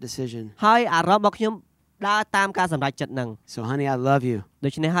follow that decision. ហើយអារម្មណ៍របស់ខ្ញុំដើរតាមការសម្រេចចិត្តហ្នឹង So honey, I love you ដូ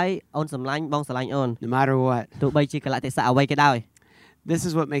ច្នេះហើយអូនស្រឡាញ់បងស្រឡាញ់អូន no matter what. ទោះបីជាកលៈទេសៈអ្វីក៏ដោយ This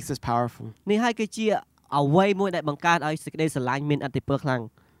is what makes us powerful. នេះហើយគឺជាអ្វីមួយដែលបង្កើតឲ្យសេចក្តីស្រឡាញ់មានឥទ្ធិពលខ្លាំង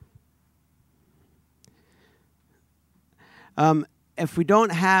If we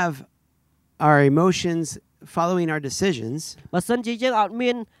don't have our emotions following our decisions, បើសិនជាយើងអត់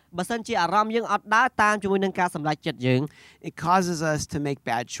មានបើសិនជាអារម្មណ៍យើងអត់ដើរតាមជាមួយនឹងការសម្រេចចិត្តយើង it causes us to make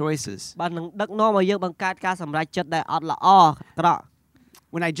bad choices. បាទនឹងដឹកនាំឲ្យយើងបង្កើតការសម្រេចចិត្តដែលអត់ល្អអាក្រក់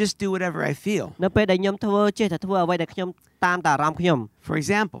When I just do whatever I feel. នៅពេលដែលខ្ញុំចេះតែធ្វើអ្វីដែលខ្ញុំតាមតែអារម្មណ៍ខ្ញុំ For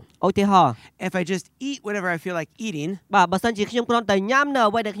example, ឧទាហរណ៍ if I just eat whatever I feel like eating, បាទបើសិនជាខ្ញុំគ្រាន់តែញ៉ាំនៅ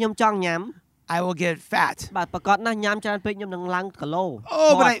អ្វីដែលខ្ញុំចង់ញ៉ាំ I will get fat. បាទប្រកបណាស់ញ៉ាំច្រើនពេកខ្ញុំនឹងឡើងគីឡូ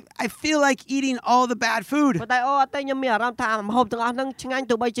Oh, but I feel like eating all the bad food. ប៉ុន្តែអត់ទេខ្ញុំមានអារម្មណ៍ថាម្ហូបទាំងអស់ហ្នឹងឆ្ងាញ់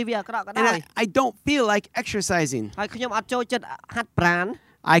ទោះបីជាវាអាក្រក់ក៏ដោយ And I don't feel like exercising. ហើយខ្ញុំអត់ចូលចិត្តហាត់ប្រាណ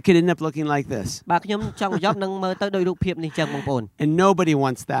I could end up looking like this. បាទខ្ញុំចង់ប្រយោជន៍នឹងមើលទៅដោយរូបភាពនេះចឹងបងប្អូន And nobody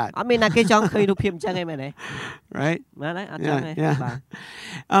wants that, អត់មានណាគេចង់ឃើញរូបភាពអញ្ចឹងឯងមែនទេ right? មែនទេអត់ចង់ទេ Yeah. បាទ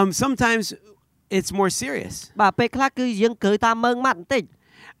Sometimes it's more serious. បាទពេលខ្លះគឺយើងគ្រើតាមមើងម៉ាត់បន្តិច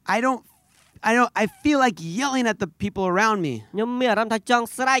I feel like yelling at the people around me ខ្ញុំមានអារម្មណ៍ថាចង់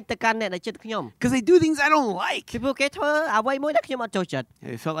ស្រែកទៅកាន់អ្នកដែលជិតខ្ញុំ because they do things I don't like. ពីព្រោះគេធ្វើអ្វីមួយដែលខ្ញុំអត់ចូលចិត្ត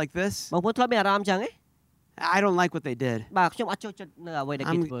Have you felt like this? បងប្អូនធ្លាប់មានអារម្មណ៍អញ្ចឹងទេ I don't like what they did. បាទខ្ញុំអត់ចូលចិត្តនៅអ្វីដែល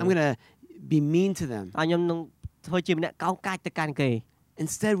គេធ្វើ I'm going to be mean to them. ហើយខ្ញុំនឹងធ្វើជាម្នាក់កោងកាចទៅកាន់គេ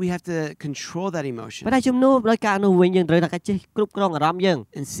Instead, we have to control that emotion ប៉ុន្តែជំនួសដោយការនោះវិញយើងត្រូវតែចេះគ្រប់គ្រងអារម្មណ៍យើង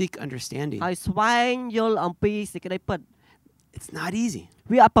and seek understanding. ហើយស្វែងយល់អំពីសេចក្តីពិត It's not easy,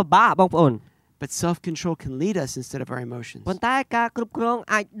 វាអត់ពិបាកបងប្អូន but self-control can lead us instead of our emotions. ប៉ុន្តែការគ្រប់គ្រង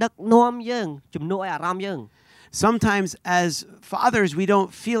អាចដឹកនាំយើងជំនួសឲ្យអារម្មណ៍យើង Sometimes as fathers, we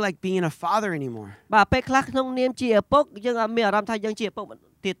don't feel like being a father anymore. បាទពេលខ្លះក្នុងនាមជាឪពុកយើងអត់មានអារម្មណ៍ថាយើងជាឪពុក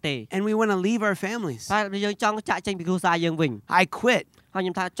ទៀតទេ And we want to leave our families. តែយើងចង់ចាក់ចេញពីគ្រួសារយើងវិញ I quit. ហើយខ្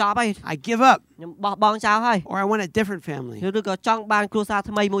ញុំថាចប់ហើយ I give up. ខ្ញុំបោះបង់ចោលហើយ Or I want a different family. ឬក៏ចង់បានគ្រួសារ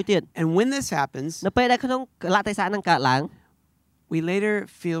ថ្មីមួយទៀត And when this happens, នៅពេលដែលក្នុងកលៈទេសៈហ្នឹងកើតឡើង we later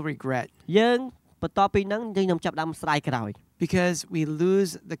feel regret យើងបន្ទាប់ពីហ្នឹងយើងខ្ញុំចាប់ដើមស្រ័យក្រោយ because we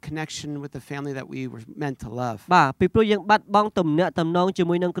lose the connection with the family that we were meant to love. បាទពីព្រោះយើងបាត់បង់ទំនាក់ទំនងជា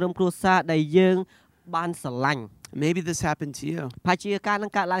មួយនឹងក្រុមគ្រួសារដែលយើងបានស្រឡាញ់ Maybe this happened to you. ប្រហែលជាការនឹ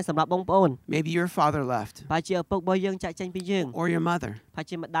ងកើតឡើងសម្រាប់បងប្អូន Maybe your father left ប្រហែលជាឪពុករបស់យើងចាក់ចេញពីយើង or your mother ប្រហែល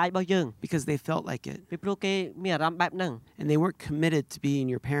ជាម្ដាយរបស់យើង because they felt like it ពីព្រោះគេមានអារម្មណ៍បែបហ្នឹង and they weren't committed to being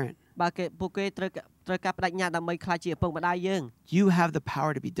your parent. បាទពួកគេត្រូវការបដិញ្ញាដើម្បីខ្លាចជាឪពុកម្ដាយយើង You have the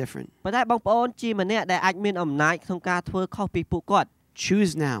power to be different. ប៉ុន្តែបងប្អូនជាម្នាក់ដែលអាចមានអំណាចក្នុងការធ្វើខុសពីពួកគាត់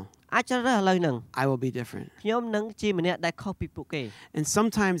Choose now. អាចជ្រើសរើសឥឡូវហ្នឹង I will be different. ខ្ញុំនឹងជាម្នាក់ដែលខុសពីពួកគេ And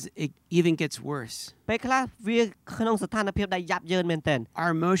sometimes it even gets worse. ពេលខ្លះវាក្នុងស្ថានភាពដែលយ៉ាប់យ៉ឺនមែនទែន Our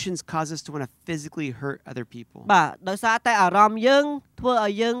emotions cause us to want to physically hurt other people បាទដោយសារតែអារម្មណ៍យើងធ្វើឲ្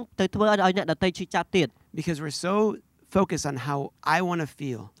យយើងទៅធ្វើឲ្យអ្នកដទៃឈឺចាប់ទៀត because we're so focused on how I want to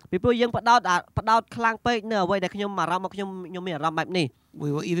feel. ពីព្រោះយើងបដោតខ្លាំងពេកនៅអ្វីដែលខ្ញុំអារម្មណ៍ខ្ញុំមានអារម្មណ៍បែបនេះ We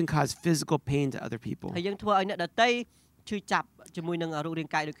will even cause physical pain to other people. ហើយយើងធ្វើឲ្យអ្នកដទៃឈឺចាប់ជាមួយនឹងរូបរាង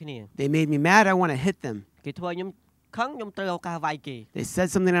កាយដូចគ្នា They made me mad, I want to hit them. គេធ្វើឲ្យខ្ញុំខឹងខ្ញុំត្រូវឱកាសវាយគេ They said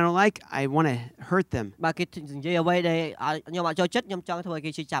something I don't like, I want to hurt them. បាទគេនិយាយអ្វីដែលខ្ញុំអត់ចូលចិត្តខ្ញុំចង់ធ្វើឲ្យ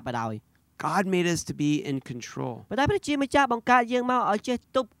គេឈឺចាប់បណ្ដោយ God made us to be in control, ប៉ុន្តែព្រះជាម្ចាស់បង្កើតយើងមកឲ្យចេះ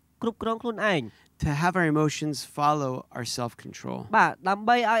ទប់គ្រប់គ្រងខ្លួនឯង to have our emotions follow our self-control. បាទដើម្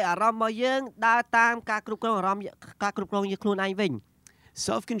បីឲ្យអារម្មណ៍របស់យើងដើរតាមការគ្រប់គ្រងអារម្មណ៍ការគ្រប់គ្រងខ្លួនឯងវិញ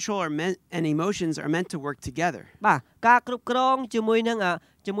Self-control and emotions are meant to work together. បាទការគ្រប់គ្រងជាមួយនឹង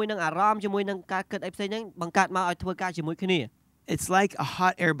អារម្មណ៍ជាមួយនឹងការគិតអីផ្សេងហ្នឹងបង្កើតមកឲ្យធ្វើការជាមួយគ្នា It's like a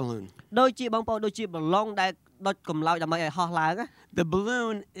hot air balloon. ដូចជាបងប្អូនដូចជាបឡុងដែលដុតកម្លោចដើម្បីឲ្យហោះឡើង The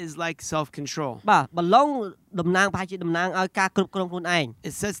balloon is like self-control. បាទបឡុងតំណាងប្រហែលជាតំណាងឲ្យការគ្រប់គ្រងខ្លួនឯង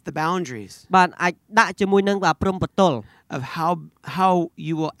It sets the boundaries បាទអាចដាក់ជាមួយនឹងព្រំប្រទល់ of how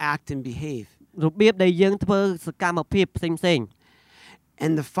you will act and behave. របៀបដែលយើងធ្វើសកម្មភាពផ្សេង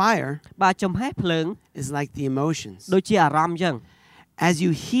And the fire បាទចំហេះភ្លើង is like the emotions. ដូចជាអារម្មណ៍អញ្ចឹង As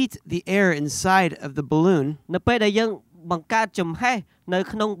you heat the air inside of the balloon, នៅពេលដែលយើងបង្កើតចំហេះនៅ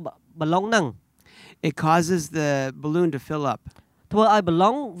ក្នុងបឡុងហ្នឹង it causes the balloon to fill up. ធ្វើឲ្យបឡុ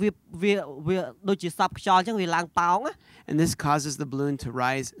ងវាដូចជាសប់ខ្យល់អញ្ចឹងវាឡើងប៉ោង And this causes the balloon to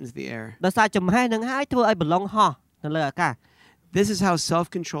rise into the air. ដោយសារចំហេះហ្នឹងហើយធ្វើឲ្យបឡុងហោះនៅលើអាកាស This is how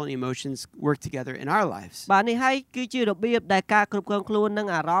self-control and emotions work together in our lives. បាទនេះហើយគឺជារបៀបដែលការគ្រប់គ្រងខ្លួននិង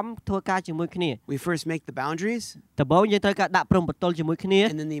អារម្មណ៍ធ្វើការជាមួយគ្នា We first make the boundaries, ដំបូងយើងត្រូវការដាក់ព្រំប្រទល់ជាមួយគ្នា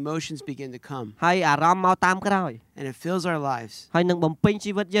and then the emotions begin to come. ហើយអារម្មណ៍មកតាមក្រោយ And it fills our lives ហើយនឹងបំពេញ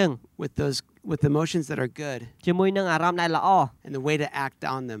ជីវិតយើង with emotions that are good ជាមួយនឹងអារម្មណ៍ដែលល្អ and the way to act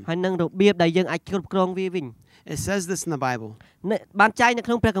on them. ហើយនឹងរបៀបដែលយើងអាចគ្រប់គ្រងវាវិញ It says this in the Bible. បានចែងនៅ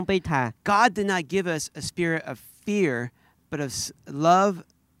ក្នុងព្រះគម្ពីរថា God did not give us a spirit of fear, but of love,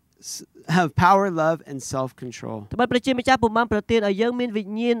 have power, love, and self-control. ត្បិតព្រះជាម្ចាស់ពុំបានប្រទានឲ្យយើងមានវិ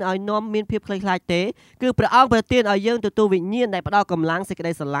ញ្ញាណឲ្យនាំមានភាពខ្លាចទេគឺព្រះអង្គប្រទានឲ្យយើងទទួលវិញ្ញាណដែលផ្ដល់កម្លាំងសេចក្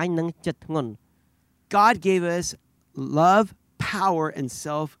តីស្រឡាញ់និងចិត្តធ្ងន់ God gave us love, power, and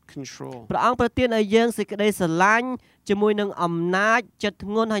self-control. ព្រះអង្គប្រទានឲ្យយើងសេចក្តីស្រឡាញ់ជាមួយនឹងអំណាចចិត្ត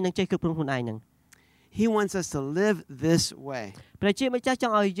ធ្ងន់ហើយនឹងចេះគ្រប់គ្រងខ្លួនឯងហ្នឹង He wants us to live this way. ព្រះជាម្ចាស់ច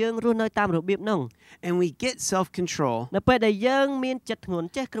ង់ឲ្យយើងរស់នៅតាមរបៀបហ្នឹង And we get self-control. នៅពេលដែលយើងមានចិត្តធ្ងន់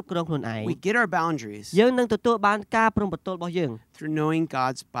ចេះគ្រប់គ្រងខ្លួនឯង We get our boundaries យើងនឹងទទួលបានការព្រមប្រទល់របស់យើង through knowing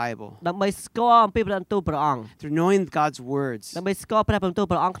God's Bible, ដើម្បីស្គាល់អំពីព្រះបន្ទូលព្រះអង្គ through knowing God's words. ដើម្បីស្គាល់ព្រះបន្ទូល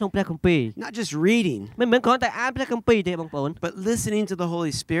ព្រះអង្គក្នុងព្រះគម្ពីរ Not just reading, មិនមែនគ្រាន់តែអានព្រះគម្ពីរទេបងប្អូន but listening to the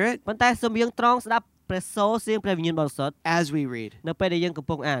Holy Spirit ប៉ុន្តែសូមយើងត្រង់ស្ដាប់ព្រះសូរសៀងព្រះវិញ្ញាណបរិសុទ្ធ as we read. នៅពេលដែលយើងកំ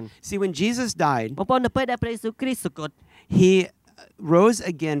ពុងអាន See, when Jesus died, បងប្អូននៅពេលដែលព្រះយេស៊ូវគ្រីស្ទសុគត he rose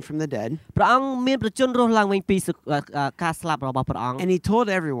again from the dead, ព្រះអង្គមានប្រជញ្ញរស់ឡើងវិញពីការស្លាប់របស់ព្រះអង្គ and he told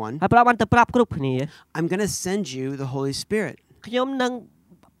everyone, ហើយព្រះអង្គបានទៅប្រាប់គ្រប់គ្នា I'm going to send you the Holy Spirit, ខ្ញុំនឹង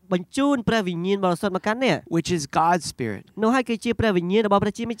បញ្ជូនព្រះវិញ្ញាណបរិសុទ្ធមកកាន់អ្នក which is God's Spirit, នោះហើយគឺជាព្រះវិញ្ញាណរបស់ព្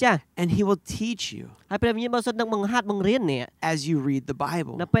រះជាម្ចាស់ and he will teach you ហើយព្រះវិញ្ញាណបរិសុទ្ធនឹងបង្ហាត់បង្រៀនអ្នក as you read the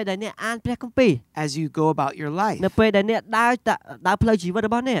Bible, នៅពេលដែលអ្នកអានព្រះគម្ពីរ as you go about your life. នៅពេលដែលអ្នកដើរផ្លូវជីវិត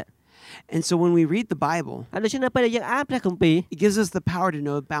របស់អ្នក And so when we read the Bible, ហើយដូច្នេះនៅពេលដែលយើងអានព្រះគម្ពីរ it gives us the power to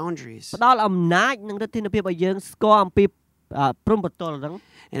know boundaries. ផ្ដល់អំណាចនិងឫទ្ធិភាពឲ្យយើងស្គាល់អំពីព្រំប្រទល់ហ្នឹង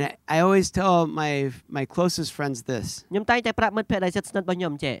And I always tell my closest friends this. ខ្ញុំតែងតែប្រាប់មិត្តភក្តិដែលជិតស្និទ្ធរបស់ខ្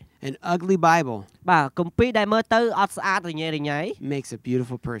ញុំចេះ An ugly Bible បាទគម្ពីរដែលមើលទៅអត់ស្អាតរញ៉េរញ៉ៃ makes a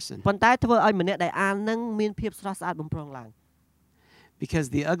beautiful person. ប៉ុន្តែធ្វើឲ្យម្នាក់ដែលអាននឹងមានភាពស្រស់ស្អាតបំព្រងឡើង Because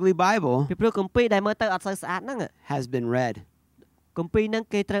the ugly Bible ពីព្រោះគម្ពីរដែលមើលទៅអត់សូវស្អាតហ្នឹង has been read. គម្ពីរហ្នឹង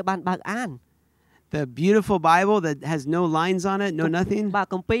គេត្រូវបានបើកអាន The beautiful Bible that has no lines on it, no nothing, បាទ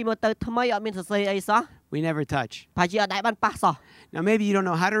គម្ពីរមើលទៅថ្មីអត់មានសរសេរអីសោះ we never touch. ប្រហែលជាអត់ដែរបានប៉ះសោះ Now maybe you don't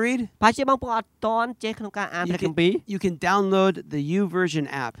know how to read. ប្រហែលជាបងប្អូនអត់តន់ចេះក្នុងការអាន You ព្រះគម្ពីរ you can download the YouVersion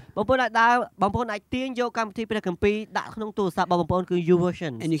app បងប្អូនអាចទាញយកកម្មវិធីព្រះគម្ពីរដាក់ក្នុងទូរស័ព្ទរបស់បងប្អូនគឺ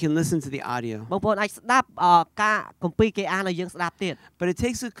YouVersion and you can listen to the audio. បងប្អូនអាចស្ដាប់ការគម្ពីរគេអានឲ្យយើងស្ដាប់ទៀត But it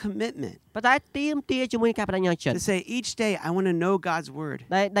takes a commitment ប៉ុន្តែទាមទារជាមួយនឹងការបដិញ្ញាចិត្ត to say each day I want to know God's word.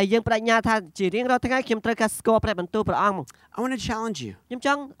 ដែលយើងបដិញ្ញាថាជារៀងរាល់ថ្ងៃខ្ញុំត្រូវការស្គាល់ព្រះបន្ទូលព្រះអង្គ I want to challenge you. ខ្ញុំច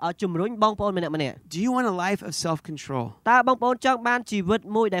ង់ជំរុញបងប្អូនម្នាក់ៗ Do you want a life of self-control? តើបងប្អូនចង់បានជីវិត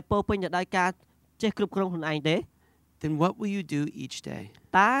មួយដែលពោរពេញទៅដោយការចេះគ្រប់គ្រងខ្លួនឯងទេ Then what will you do each day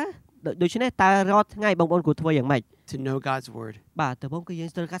តើដូច្នេះតើរាល់ថ្ងៃបងប្អូនគួរធ្វើយ៉ាងម៉េច to know God's word? បាទតើបងគឺយើង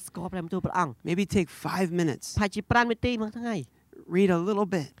ត្រូវការស្គាល់ព្រះបន្ទូលព្រះអង្គ Maybe take 5 minutes. ប្រហែលជា5នាទីមួយថ្ងៃ Read a little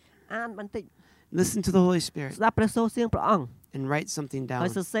bit. អានបន្តិច Listen to the Holy Spirit ស្ដាប់ព្រះសូរសៀងព្រះអង្គ and write something ហើ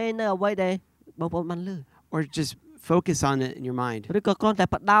យ down. សរសេរនៅអ្វីដែលបងប្អូនបានឮ Or just focus on it in your mind. ឬក៏គ្រាន់តែ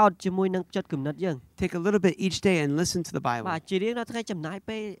បដោតជាមួយនឹងចិត្តគំនិតយើង Take a little bit each day and listen to the បាទ Bible. ជារៀងរាល់ថ្ងៃចំណាយ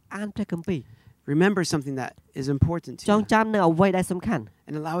ពេលអានព្រះគម្ពីរ Remember something that is important ច to ង you ចាំនៅអ្វីដែលសំខាន់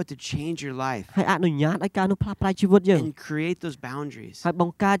and allow it to change your life ហើយអនុញ្ញាតឲ្យការនោះផ្លាស់ប្រែជីវិតយើង and create those boundaries. ហើយប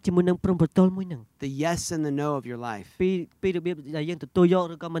ង្កើតជាមួយនឹងព្រំប្រទល់មួយនឹង The yes and the no of your life, ពីរបៀបដែលយើងទទួលយក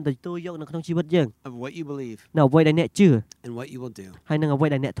ឬក៏មិនទទួលយកនៅក្នុងជីវិតយើង of what you believe នៅអ្វីដែលអ្នកជឿ and what you will do. ហើយនឹងអ្វី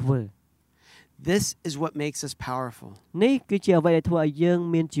ដែលអ្នកធ្វើ This is what makes us powerful, នេះគឺជាអ្វីដែលធ្វើឲ្យយើង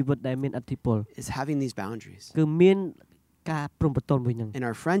មានជីវិតដែលមានឥទ្ធិពល is having these boundaries គឺមានការព្រមប្រទល់មួយនឹង in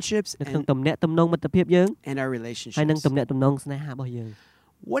our friendships នៅក្នុង and, ទំនាក់ទំនងមិត្តភាពយើង and our ហើយនឹង relationships. ទំនាក់ទំនងស្នេហារបស់យើង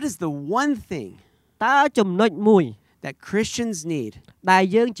What is the one thing តើចំណុចមួយ that Christians need ដែល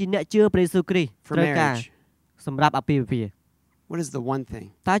យើងជាអ្នកជឿព្រះយេស៊ូវគ្រីស្ទ for ត្រូវការ marriage? សម្រាប់អាពាហ៍ពិពាហ៍ What is the one thing?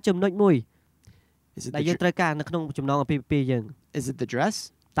 តើចំណុចមួយ Is it ដែលយើង the, ត្រូវការនៅក្នុងចំណងអាពាហ៍ពិពាហ៍យើង is it the dress?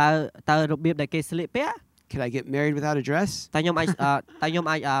 តើរបៀបដែលគេស្លៀកពាក់ Could I get married without a dress? តើខ្ញុំអាច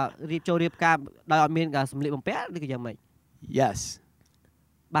រៀបចូលរៀបការដោយអត់មានការសម្លៀកបំពាក់ឬក៏យ៉ាងម៉េច Yes.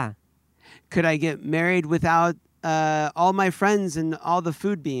 បាទ Could I get married without all my friends and all the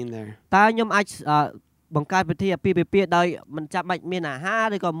food being there? តើខ្ញុំអាចបង្កើតពិធីអាពាហ៍ពិពាហ៍ដោយមិនចាំបាច់មានអាហារ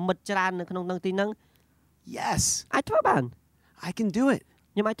ឬក៏មិត្តច្រើននៅក្នុងទីហ្នឹង Yes. អាចធ្វើបាន I can do it.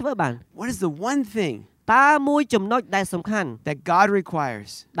 ខ្ញុំអាចធ្វើបាន What is the one thing តើមួយចំណុចដែលសំខាន់ that God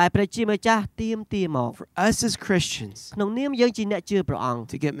requires ដែលព្រះជាម្ចាស់ទាមទារមក for us as Christians ក្នុងនាមយើងជាអ្នកជឿព្រះអង្គ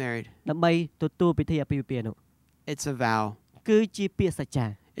to get married? ដើម្បីទទួលពិធីអាពាហ៍ពិពាហ៍នោះ It's a vow. គឺជាពាក្យសច្ចា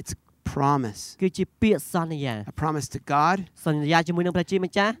It's a promise. គឺជាពាក្យសន្យា A promise to God សន្យាជាមួយនឹងព្រះជា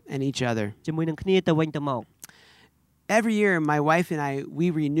ម្ចាស់ and each other. ជាមួយនឹងគ្នាទៅវិញទៅមក Every year, my wife and I, we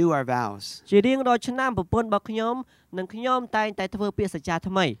renew our vows. ជារៀងរាល់ឆ្នាំប្រពន្ធរបស់ខ្ញុំនិងខ្ញុំតែងតែធ្វើពាក្យសច្ចា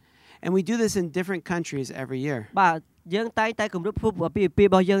ថ្មី And we do this in different countries every year. បាទយើងតែងតែគម្រប់ភពអាពាហ៍ពិពាហ៍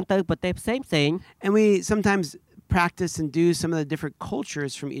របស់យើងទៅប្រទេសផ្សេង And we sometimes practice and do some of the different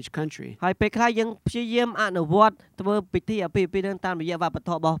cultures from each country. ហើយពេលខ្លះយើងព្យាយាមអនុវត្តធ្វើពិធីអាពាហ៍ពិពាហ៍នឹងតាមរយៈវប្បធ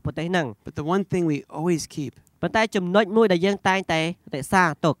ម៌របស់ប្រទេសហ្នឹង But the one thing we always keep ប៉ុន្តែចំណុចមួយដែលយើងតែងតែរក្សា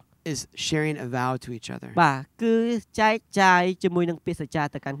ទុក is sharing a vow to each other. បាទគឺចែកចាយជាមួយនឹងពាក្យសច្ចា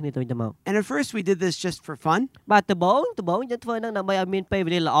ទៅកាន់គ្នាទៅវិញទៅមក And at first we did this just for fun, បាទដំបូងយើងធ្វើនឹងដើម្បីឲ្យមានពេល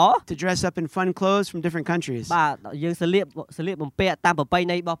វេលាល្អ to dress up in fun clothes from different countries. បាទយើងស្លៀកបំពាក់តាមប្រពៃ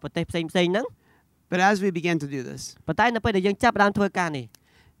ណីរបស់ប្រទេសផ្សេងៗហ្នឹង But as we began to do this, ប៉ុន្តែនៅពេលដែលយើងចាប់ផ្ដើមធ្វើការនេះ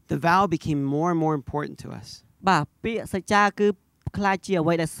the vow became more and more important to us. បាទពាក្យសច្ចាគឺខ្លាចជាអ្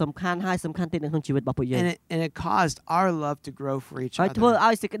វីដែលសំខាន់ហើយសំខាន់ទៀតនៅក្នុងជីវិតរបស់ពួកយើង And it caused our love to grow for each ហើយធ្វើ other.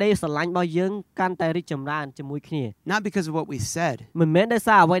 ឲ្យសេចក្តីស្រឡាញ់របស់យើងកាន់តែរីកចម្រើនជាមួយគ្នា Not because of what we said, មិនមែនដោយ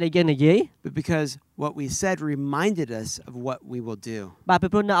សារអ្វីដែលយើងនិយាយ but because what we said reminded us of what we will do. បាទពី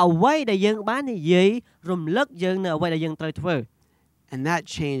ព្រោះនៅអ្វីដែលយើងបាននិយាយរំលឹកយើងនៅអ្វីដែលយើងត្រូវធ្វើ And that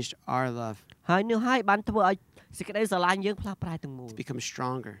changed our love ហើយនោះហើយបានធ្វើឲ្យសេចក្តីស្រឡាញ់យើងផ្លាស់ប្រែទាំងមូល to become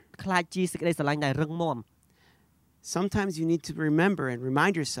stronger. ខ្លាចជាសេចក្តីស្រឡាញ់ដែលរឹងមាំ Sometimes you need to remember and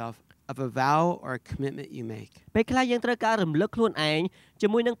remind yourself of a vow or a commitment you make. ពេលខ្លះយើងត្រូវការរំលឹកខ្លួនឯងជា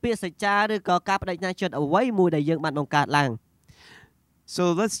មួយនឹងពាក្យសច្ចាឬក៏ការបដិញ្ញាចិត្តអ្វីមួយដែលយើងបានបង្កើតឡើង So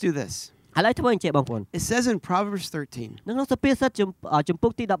let's do this. ឥឡូវធ្វើអញ្ចឹងបងប្អូន It says in Proverbs 13, នៅក្នុងសុភាសិតជំពូ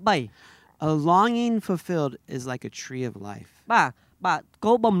កទី13 a longing fulfilled is like a tree of life. បាទ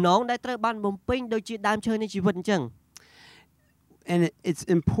គោលបំណងដែលត្រូវបានបំពេញដូចជាដើមឈើនៃជីវិតអញ្ចឹង And it's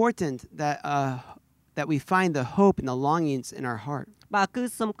important that we find the hope and the longings in our heart. បាទគឺ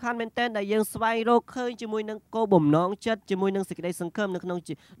សំខាន់មែនទែនដែលយើងស្វែងរកឃើញជាមួយនឹងគោលបំណងចិត្តជាមួយនឹងសេចក្តីសង្ឃឹមនៅក្នុង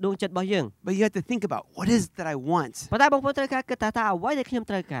ដួងចិត្តរបស់យើង But you have to think about what is it that I want? ប៉ុន្តែបងប្អូនត្រូវការគិតថាអ្វីដែលខ្ញុំ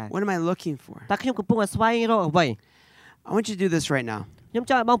ត្រូវការ What am I looking for? តើខ្ញុំកំពុងតែស្វែងរកអ្វី I want you to do this right now. ខ្ញុំ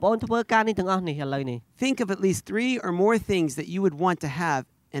ចង់ឲ្យបងប្អូនធ្វើការនេះទាំងអស់នេះឥឡូវនេះ Think of at least 3 or more things that you would want to have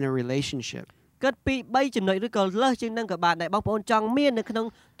in a relationship. គិតពី3ចំណុចឬក៏លើសជាងនឹងក៏បានដែរបងប្អូនចង់មាននៅក្នុង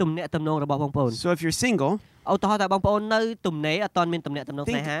ទំនាក់ទំនងរបស់បងប្អូន So if you're single, ឧទាហរណ៍ថាបងប្អូននៅទំនេរអត់ទាន់មានទំនាក់ទំនង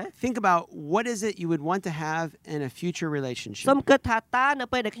ស្នេហា think about what is it you would want to have in a future relationship. សូមគិតថាតើនៅ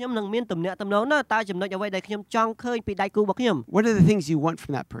ពេលដែលខ្ញុំនឹងមានទំនាក់ទំនងនោះតើចំណុចអ្វីដែលខ្ញុំចង់ឃើញពីដៃគូរបស់ខ្ញុំ What are the things you want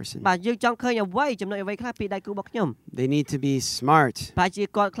from that person? បាទយើងចង់ឃើញអ្វីចំណុចអ្វីខ្លះពីដៃគូរបស់ខ្ញុំ They need to be smart, ប្រហែលជា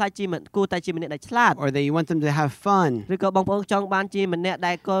គាត់ខ្លាចជាគួរតែជាម្នាក់ដែលឆ្លាត or you want them to have fun. ឬក៏បងប្អូនចង់បានជាម្នាក់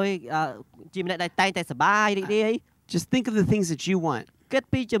ដែលជាម្នាក់ដែលតែងតែសប្បាយរីករាយ Just think of the things that you want, គិត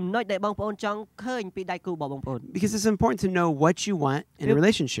ពីចំណុចដែលបងប្អូនចង់ឃើញពីដៃគូរបស់បងប្អូន because it's important to know what you want in a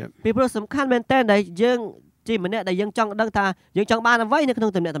relationship. ពីព្រោះសំខាន់មែនតើដែលយើងជាម្នាក់ដែលយើងចង់ដឹងថាយើងចង់បានអ្វីនៅក្នុង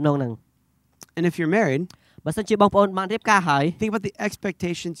ទំនាក់ទំនងហ្នឹង And if you're married, បើសិនជាបងប្អូនបានរៀបការហើយ think about the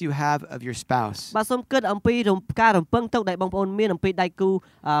expectations you have of your spouse. បាទសូមគិតអំពីការរំពឹងទុកដែលបងប្អូនមានអំពីដៃគូ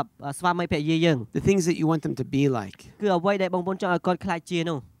ស្វាមីភរិយាយើង The things that you want them to be like. គឺអ្វីដែលបងប្អូនចង់ឲ្យគាត់ខ្លាចជា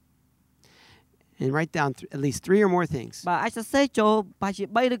នោះ And write down at least 3 or more things. បាទអាចសរសេរចូលប្រហែលជា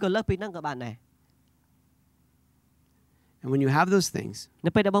3ឬក៏លើសពីហ្នឹងក៏បានដែរ And when you have those things, នៅ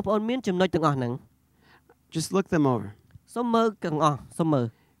ពេលដែលបងប្អូនមានចំណុចទាំងអស់ហ្នឹង just look them over. សូមមើលទាំងអស់សូមមើល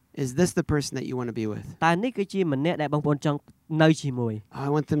Is this the person that you want to be with? តើនេះគឺជាម្នាក់ដែលបងប្អូនចង់នៅជាមួយ I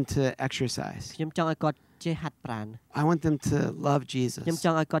want them to exercise. ខ្ញុំចង់ឲ្យគាត់ចេះហាត់ប្រាណ I want them to love ខ្ញុំ Jesus. ច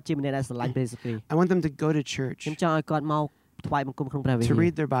ង់ឲ្យគាត់ជាម្នាក់ដែលស្រឡាញ់ព្រះយេស៊ូវគ្រីស្ទ I want them to go to church, ខ្ញុំចង់ឲ្យគាត់មកថ្វាយបង្គំក្នុងព្រះវិហា to រ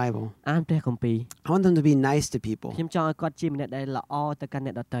read their Bible. អានព្រះគម្ពីរ I want them to be nice to people. ខ្ញុំចង់ឲ្យគាត់ជាម្នាក់ដែលល្អទៅកាន់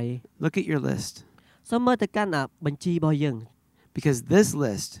អ្នកដទៃ Look at your list, សូមមើលទៅកាន់បញ្ជីរបស់យើង because this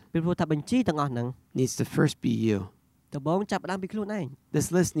list ពីព្រោះថាបញ្ជីទាំងអស់ហ្នឹង needs to first be you. ដំបូងចាប់ផ្ដើមពីខ្លួនឯង This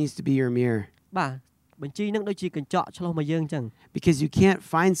list needs to be your mirror, បាទបញ្ជីហ្នឹងដូចជាកញ្ចក់ឆ្លុះមកយើងអញ្ចឹង because you can't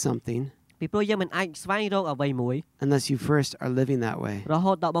find something ពីព្រោះយើងមិនអាចស្វែងរកអ្វីមួយ unless you first are living that way. រ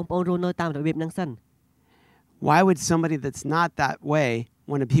ហូតដល់បងប្អូនរស់នៅតាមរបៀបហ្នឹងសិន Why would somebody that's not that way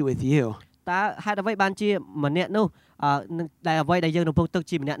want to be with you? តើហេតុអ្វីបានជាម្នាក់នោះដែលអ្វីដែលយើងរំពឹងទុក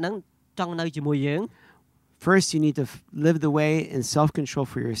ជាម្នាក់ហ្នឹងចង់នៅជាមួយយើង First, you need to live the way in self-control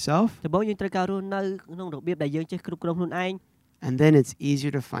for yourself, ដំបូងយើងត្រូវការរស់នៅក្នុងរបៀបដែលយើងចេះគ្រប់គ្រងខ្លួនឯង and then it's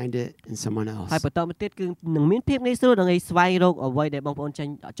easier to find it in someone else. ហើយបន្តមកទៀតគឺនឹងមានភាពងាយស្រួលដើម្បីស្វែងរកអ្វីដែលបងប្អូន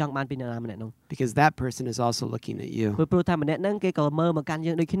ចង់បានពីនរណាម្នាក់នោះ Because that person is also looking at you. ព្រោះថាម្នាក់ហ្នឹងគេក៏មើលមកកាន់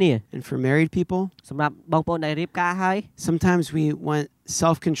យើងដូចគ្នា And for married people, សម្រាប់បងប្អូនដែលរៀបការហើយ sometimes we want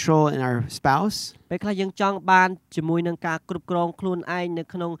self-control in our spouse, ពេលខ្លះយើងចង់បានជាមួយនឹងការគ្រប់គ្រងខ្លួនឯងនៅ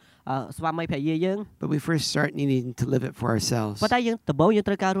ក្នុងស្វាមីភរិយាយើង but we first start needing to live it for ourselves. ប៉ុន្តែយើងដំបូងយើង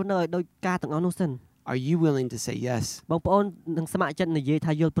ត្រូវការរស់នៅឲ្យដូចការទាំងអស់នោះសិន Are you willing to say yes បងប្អូននឹងស្ម័គ្រចិត្តនិយាយ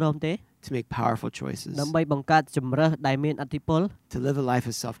ថាយល់ព្រមទេ to make powerful choices, ដើម្បីបង្កើតជំរើសដែលមានឥទ្ធិពល to live a life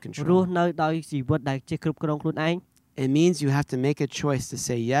of រស់ self-control? នៅដោយជីវិតដែលចេះគ្រប់គ្រងខ្លួនឯង It means you have to make a choice to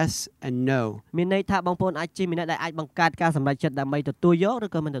say yes and no មានន័យថាបងប្អូនអាចជាម្នាក់ដែលអាចបង្កើតការសម្រេចចិត្តដើម្បីទទួលយកឬ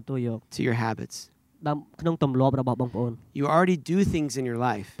ក៏មិនទទួលយក to your habits, ក្នុងទម្លាប់របស់បងប្អូន You already do things in your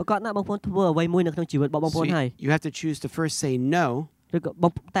life. ប្រកបណាស់បងប្អូនធ្វើអ្វីមួយនៅក្នុងជីវិតរបស់បងប្អូនហើយ you have to choose to first say no ឬក៏ប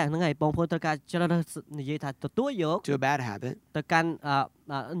ងតែហ្នឹងហើយបងប្អូនត្រូវការជ្រើសរើសនិយាយថាទទួលយក to a bad habit. ទៅកាន់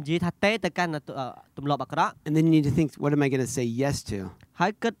និយាយថាទេទៅកាន់ទម្លាប់អាក្រក់ And then you need to think, what am I going to say yes to ហើ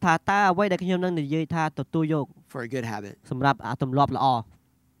យគិតថាតើអ្វីដែលខ្ញុំនឹងនិយាយថាទទួលយក for a good habit? សម្រាប់ទម្លាប់ល្អ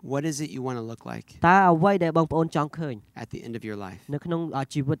What is it you want to look like តើអ្វីដែលបងប្អូនចង់ឃើញ at the end of your life? នៅក្នុង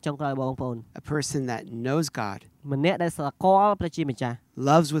ជីវិតចុងក្រោយរបស់បងប្អូន A person that knows God, ម្នាក់ដែលស្គាល់ព្រះជាម្ចាស់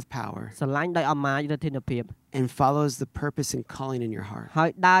loves with power, ស្រឡាញ់ដោយអំណាចឬធានភាព and follows the purpose and calling in your heart. ហើយ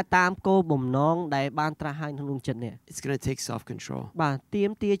ដើរតាមគោលបំណងដែលបានត្រាស់ឲ្យក្នុងចិត្តនេះ It's going to take self-control. បាទទៀ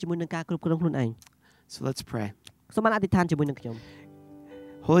មទាជាមួយនឹងការគ្រប់គ្រងខ្លួនឯង So let's pray. សូមបានអធិដ្ឋានជាមួយនឹងខ្ញុំ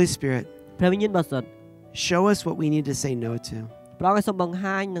Holy Spirit, ព្រះវិញ្ញាណបរិសុទ្ធ show us what we need to say no to. ព្រះអង្គសូមបង្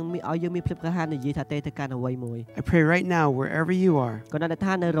ហាញនឹងឲ្យយើងមានភាពក្លាហាននិយាយថាទេទៅកាន់អ្វីមួយ I pray right now, wherever you are, ក៏នៅ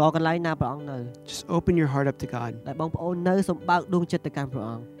ថានៅរកន្លែងណាព្រះអង្គនៅ just open your heart up to God. ដែលបងប្អូននៅសូមបើកដួងចិត្តទៅកាន់ព្រះ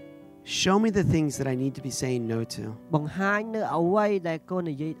អង្គ Show me the things that I need to be saying no to. បង្ហាញនៅអ្វីដែលកូន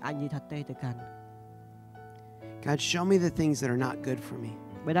និយាយអាចនិយាយថាទេទៅកាន់ God, show me the things that are not good for me.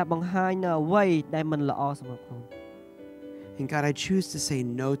 បើថាបង្ហាញនៅអ្វីដែលមិនល្អសម្រាប់ខ្ញុំ And God, I choose to say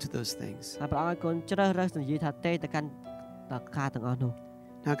no to those things. ហើយព្រះអង្គឲ្យកូនជ្រើសរើសនិយាយថាទេទៅកាន់ការទាំងអស់នោះ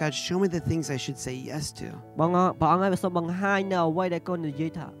Now, God, show me the things I should say yes to. ព្រះអង្គឲ្យសូមបង្ហាញនៅអ្វីដែលកូននិយាយ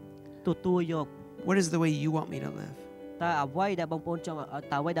ថាទទួលយក What is the way you want me to live? តើអ្វីដែលបងប្អូនចង់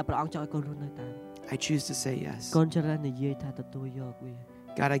តើអ្វីដែលព្រះអង្គចង់ឲ្យកូនរស់នៅតាម I choose to say yes. កូនជ្រើសរើសនិយាយថាទទួលយកវា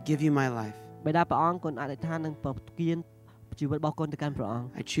God, I give you my life. បើថាព្រះអង្គកូនអធិដ្ឋាននឹងប្រទានជីវិតរបស់កូនទៅកាន់ព្រះអង្គ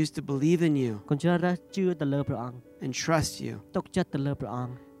I choose to believe in you កូនជ្រើសរើសជឿទៅលើព្រះអង្គ and trust you ទុកចិត្តទៅលើព្រះអ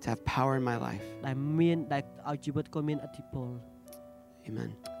ង្គ to have power in my life. ដែលមានដែលឲ្យជីវិតកូនមានឥទ្ធិពល Amen.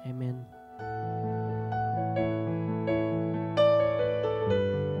 Amen